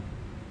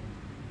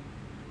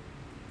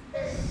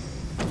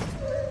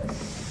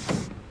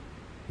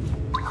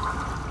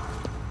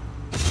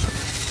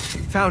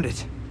 Found it.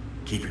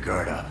 Keep your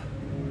guard up.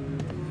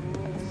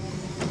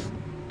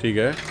 ठीक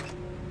है।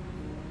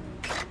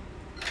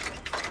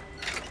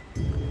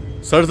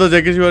 सर्च द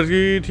जैकेट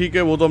की, ठीक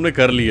है वो तो हमने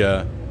कर लिया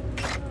है।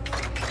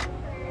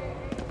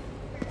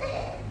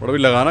 और अभी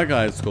लगाना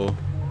कहाँ है इसको?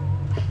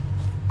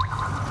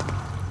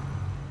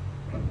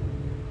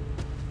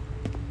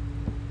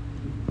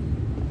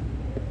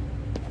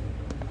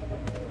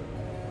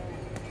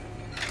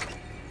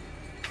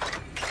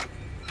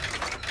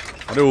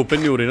 अरे ओपन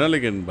नहीं हो रही ना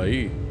लेकिन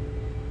भाई,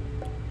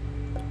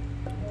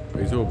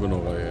 कैसे ओपन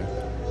होगा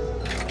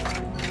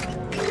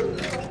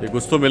ये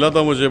कुछ तो मिला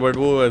था मुझे बट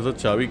वो ऐसा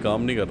चाबी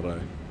काम नहीं कर रहा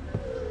है।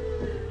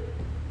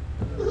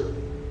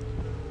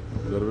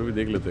 इधर पे भी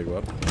देख लेते एक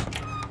बार।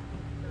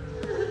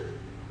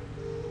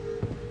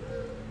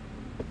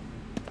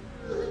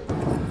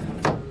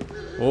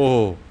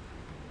 ओह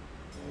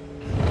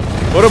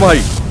अरे भाई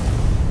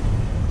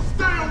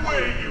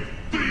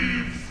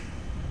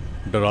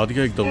डरा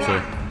दिया एकदम से।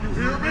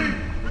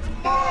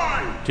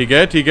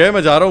 ठीक है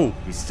मैं जा रहा हूँ।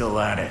 He's still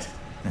at it.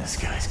 This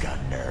guy's got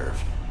nerve.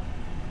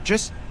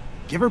 Just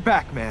give her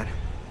back, man.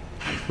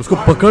 उसको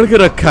पकड़ के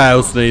रखा है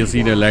उसने,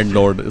 इसी ने,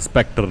 लैंडलॉर्ड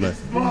स्पेक्टर ने।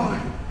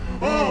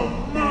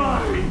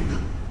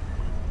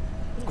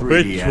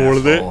 Greedy छोड़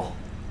दे। asshole.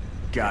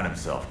 Got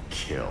himself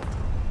killed.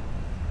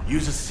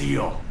 Use a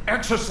seal.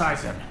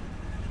 Exercise him.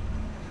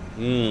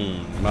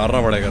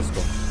 मारना पड़ेगा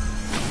इसको।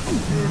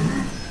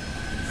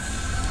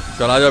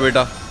 चला जा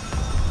बेटा।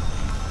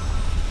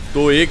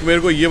 तो एक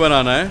मेरे को ये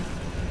बनाना है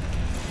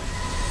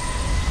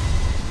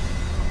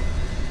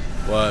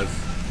बस,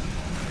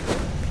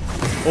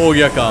 हो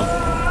गया काम।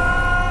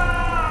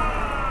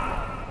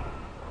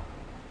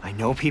 I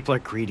know people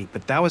are greedy,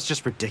 but that was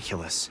just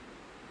ridiculous.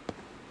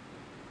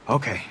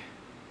 Okay.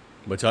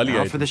 बचा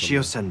लिया Now for the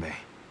Shiosenbei.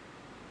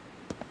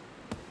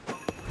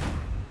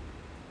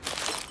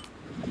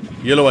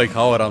 ये लो भाई,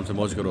 खाओ आराम से,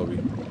 मौज करो। अभी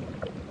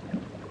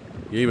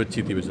यही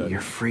बच्ची थी बेचारी।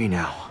 You're free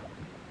now.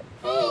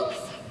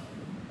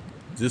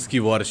 जिसकी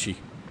वारशी।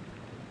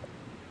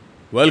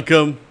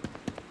 Welcome.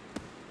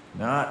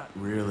 Not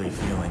really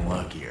feeling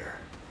luckier.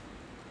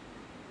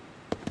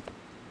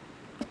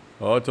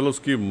 हाँ चलो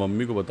उसकी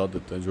मम्मी को बता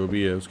देते हैं, जो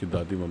भी है उसकी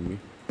दादी मम्मी,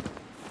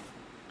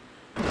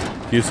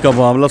 कि इसका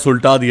मामला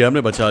सुलटा दिया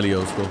हमने, बचा लिया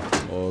उसको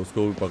और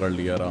उसको भी पकड़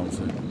लिया आराम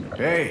से।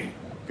 Hey,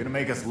 gonna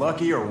make us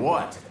lucky or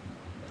what?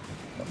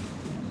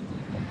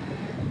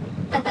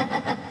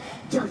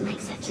 Don't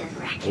make such a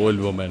racket. Old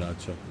woman,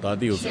 अच्छा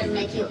दादी She'll उसकी।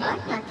 make you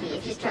unlucky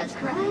if she starts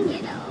crying,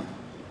 you know.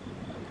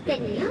 Then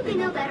you'll be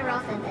no better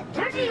off than the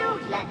dirty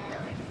old landlord.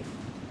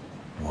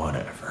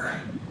 Whatever.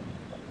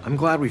 I'm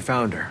glad we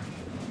found her.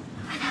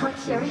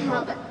 Without your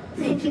help,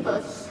 thank you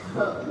both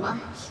so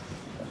much.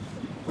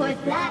 For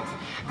that,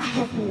 I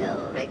have no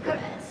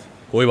regrets.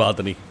 कोई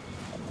बात नहीं,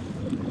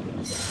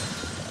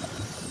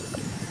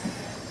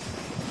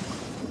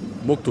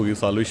 मुक्त होगी,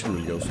 solution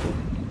मिल गया उसको।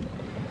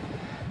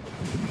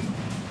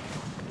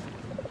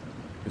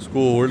 इसको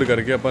hold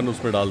करके अपन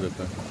उसमें डाल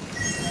देते हैं।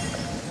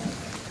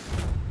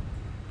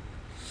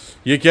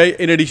 ये क्या है?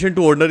 In addition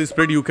to ordinary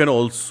spread you can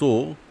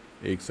also,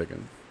 एक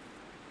सेकेंड,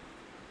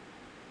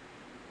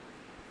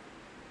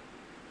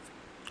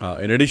 हाँ,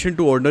 in addition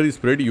to ordinary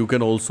spread, you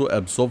can also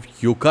absorb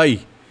yokai,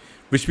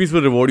 which means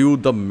will reward you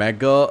the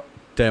mega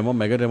tema.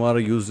 Mega tema are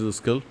used in the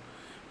skill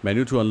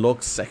menu to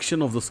unlock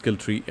section of the skill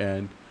tree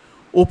and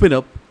open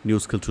up new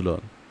skill to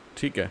learn.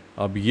 ठीक है,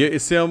 अब ये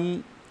इससे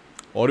हम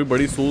और भी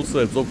बड़ी souls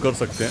absorb कर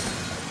सकते हैं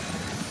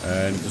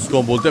एंड जिसको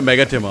हम बोलते हैं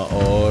मेगा टेमा,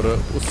 और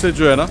उससे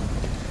जो है ना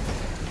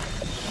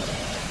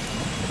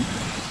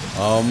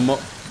हम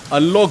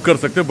अनलॉक कर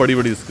सकते हैं बड़ी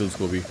बड़ी स्किल्स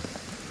को भी।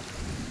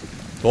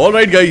 तो ऑल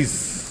राइट गाइज,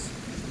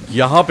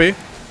 यहाँ पे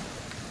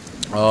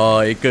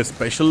एक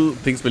स्पेशल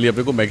थिंग्स मिली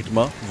अपने को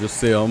मैग्मा,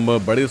 जिससे हम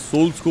बड़े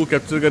सोल्स को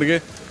कैप्चर करके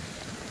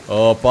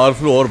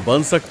पावरफुल और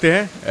बन सकते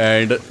हैं।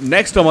 एंड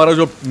नेक्स्ट हमारा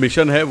जो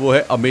मिशन है वो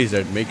है amaze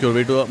eight, make your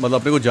way to, मतलब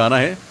अपने को जाना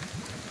है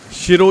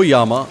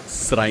शिरोयामा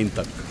श्राइन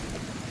तक।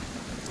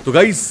 तो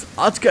गाइज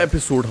आज का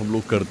एपिसोड हम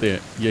लोग करते हैं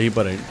यहीं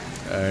पर एंड।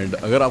 एंड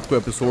अगर आपको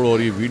एपिसोड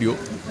और ये वीडियो,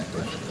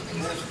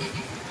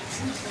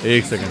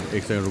 एक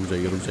सेकंड रुक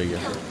जाइए,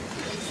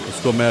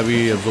 इसको मैं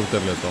अभी एब्जॉर्व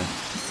कर लेता हूँ।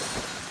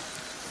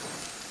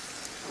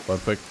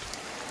 परफेक्ट,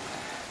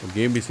 तो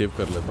गेम भी सेव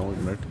कर लेता हूँ, एक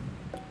मिनट,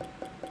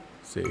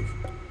 सेव।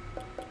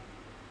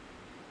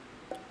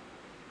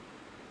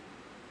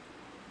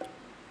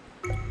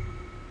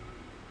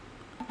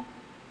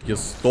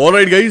 यस, तो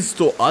ऑलराइट गाइस,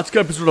 तो आज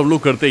का एपिसोड हम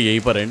लोग करते हैं यहीं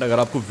पर एंड। अगर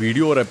आपको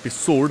वीडियो और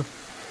एपिसोड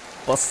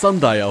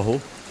पसंद आया हो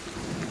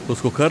तो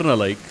उसको करना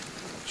लाइक,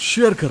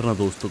 शेयर करना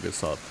दोस्तों के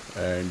साथ,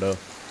 एंड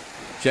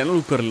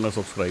चैनल को कर लेना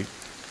सब्सक्राइब,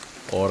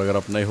 और अगर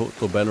आप नए हो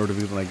तो बेल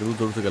नोटिफिकेशन आइकन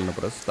जरूर से करना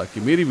प्रेस, ताकि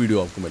मेरी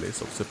वीडियो आपको मिले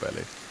सबसे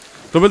पहले।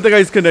 तो मिलते हैं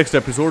इसके नेक्स्ट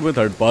एपिसोड में,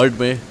 थर्ड पार्ट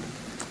में,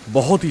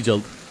 बहुत ही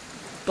जल्द।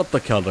 तब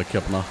तक ख्याल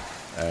रखिए अपना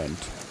एंड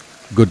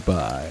गुड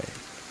बाय।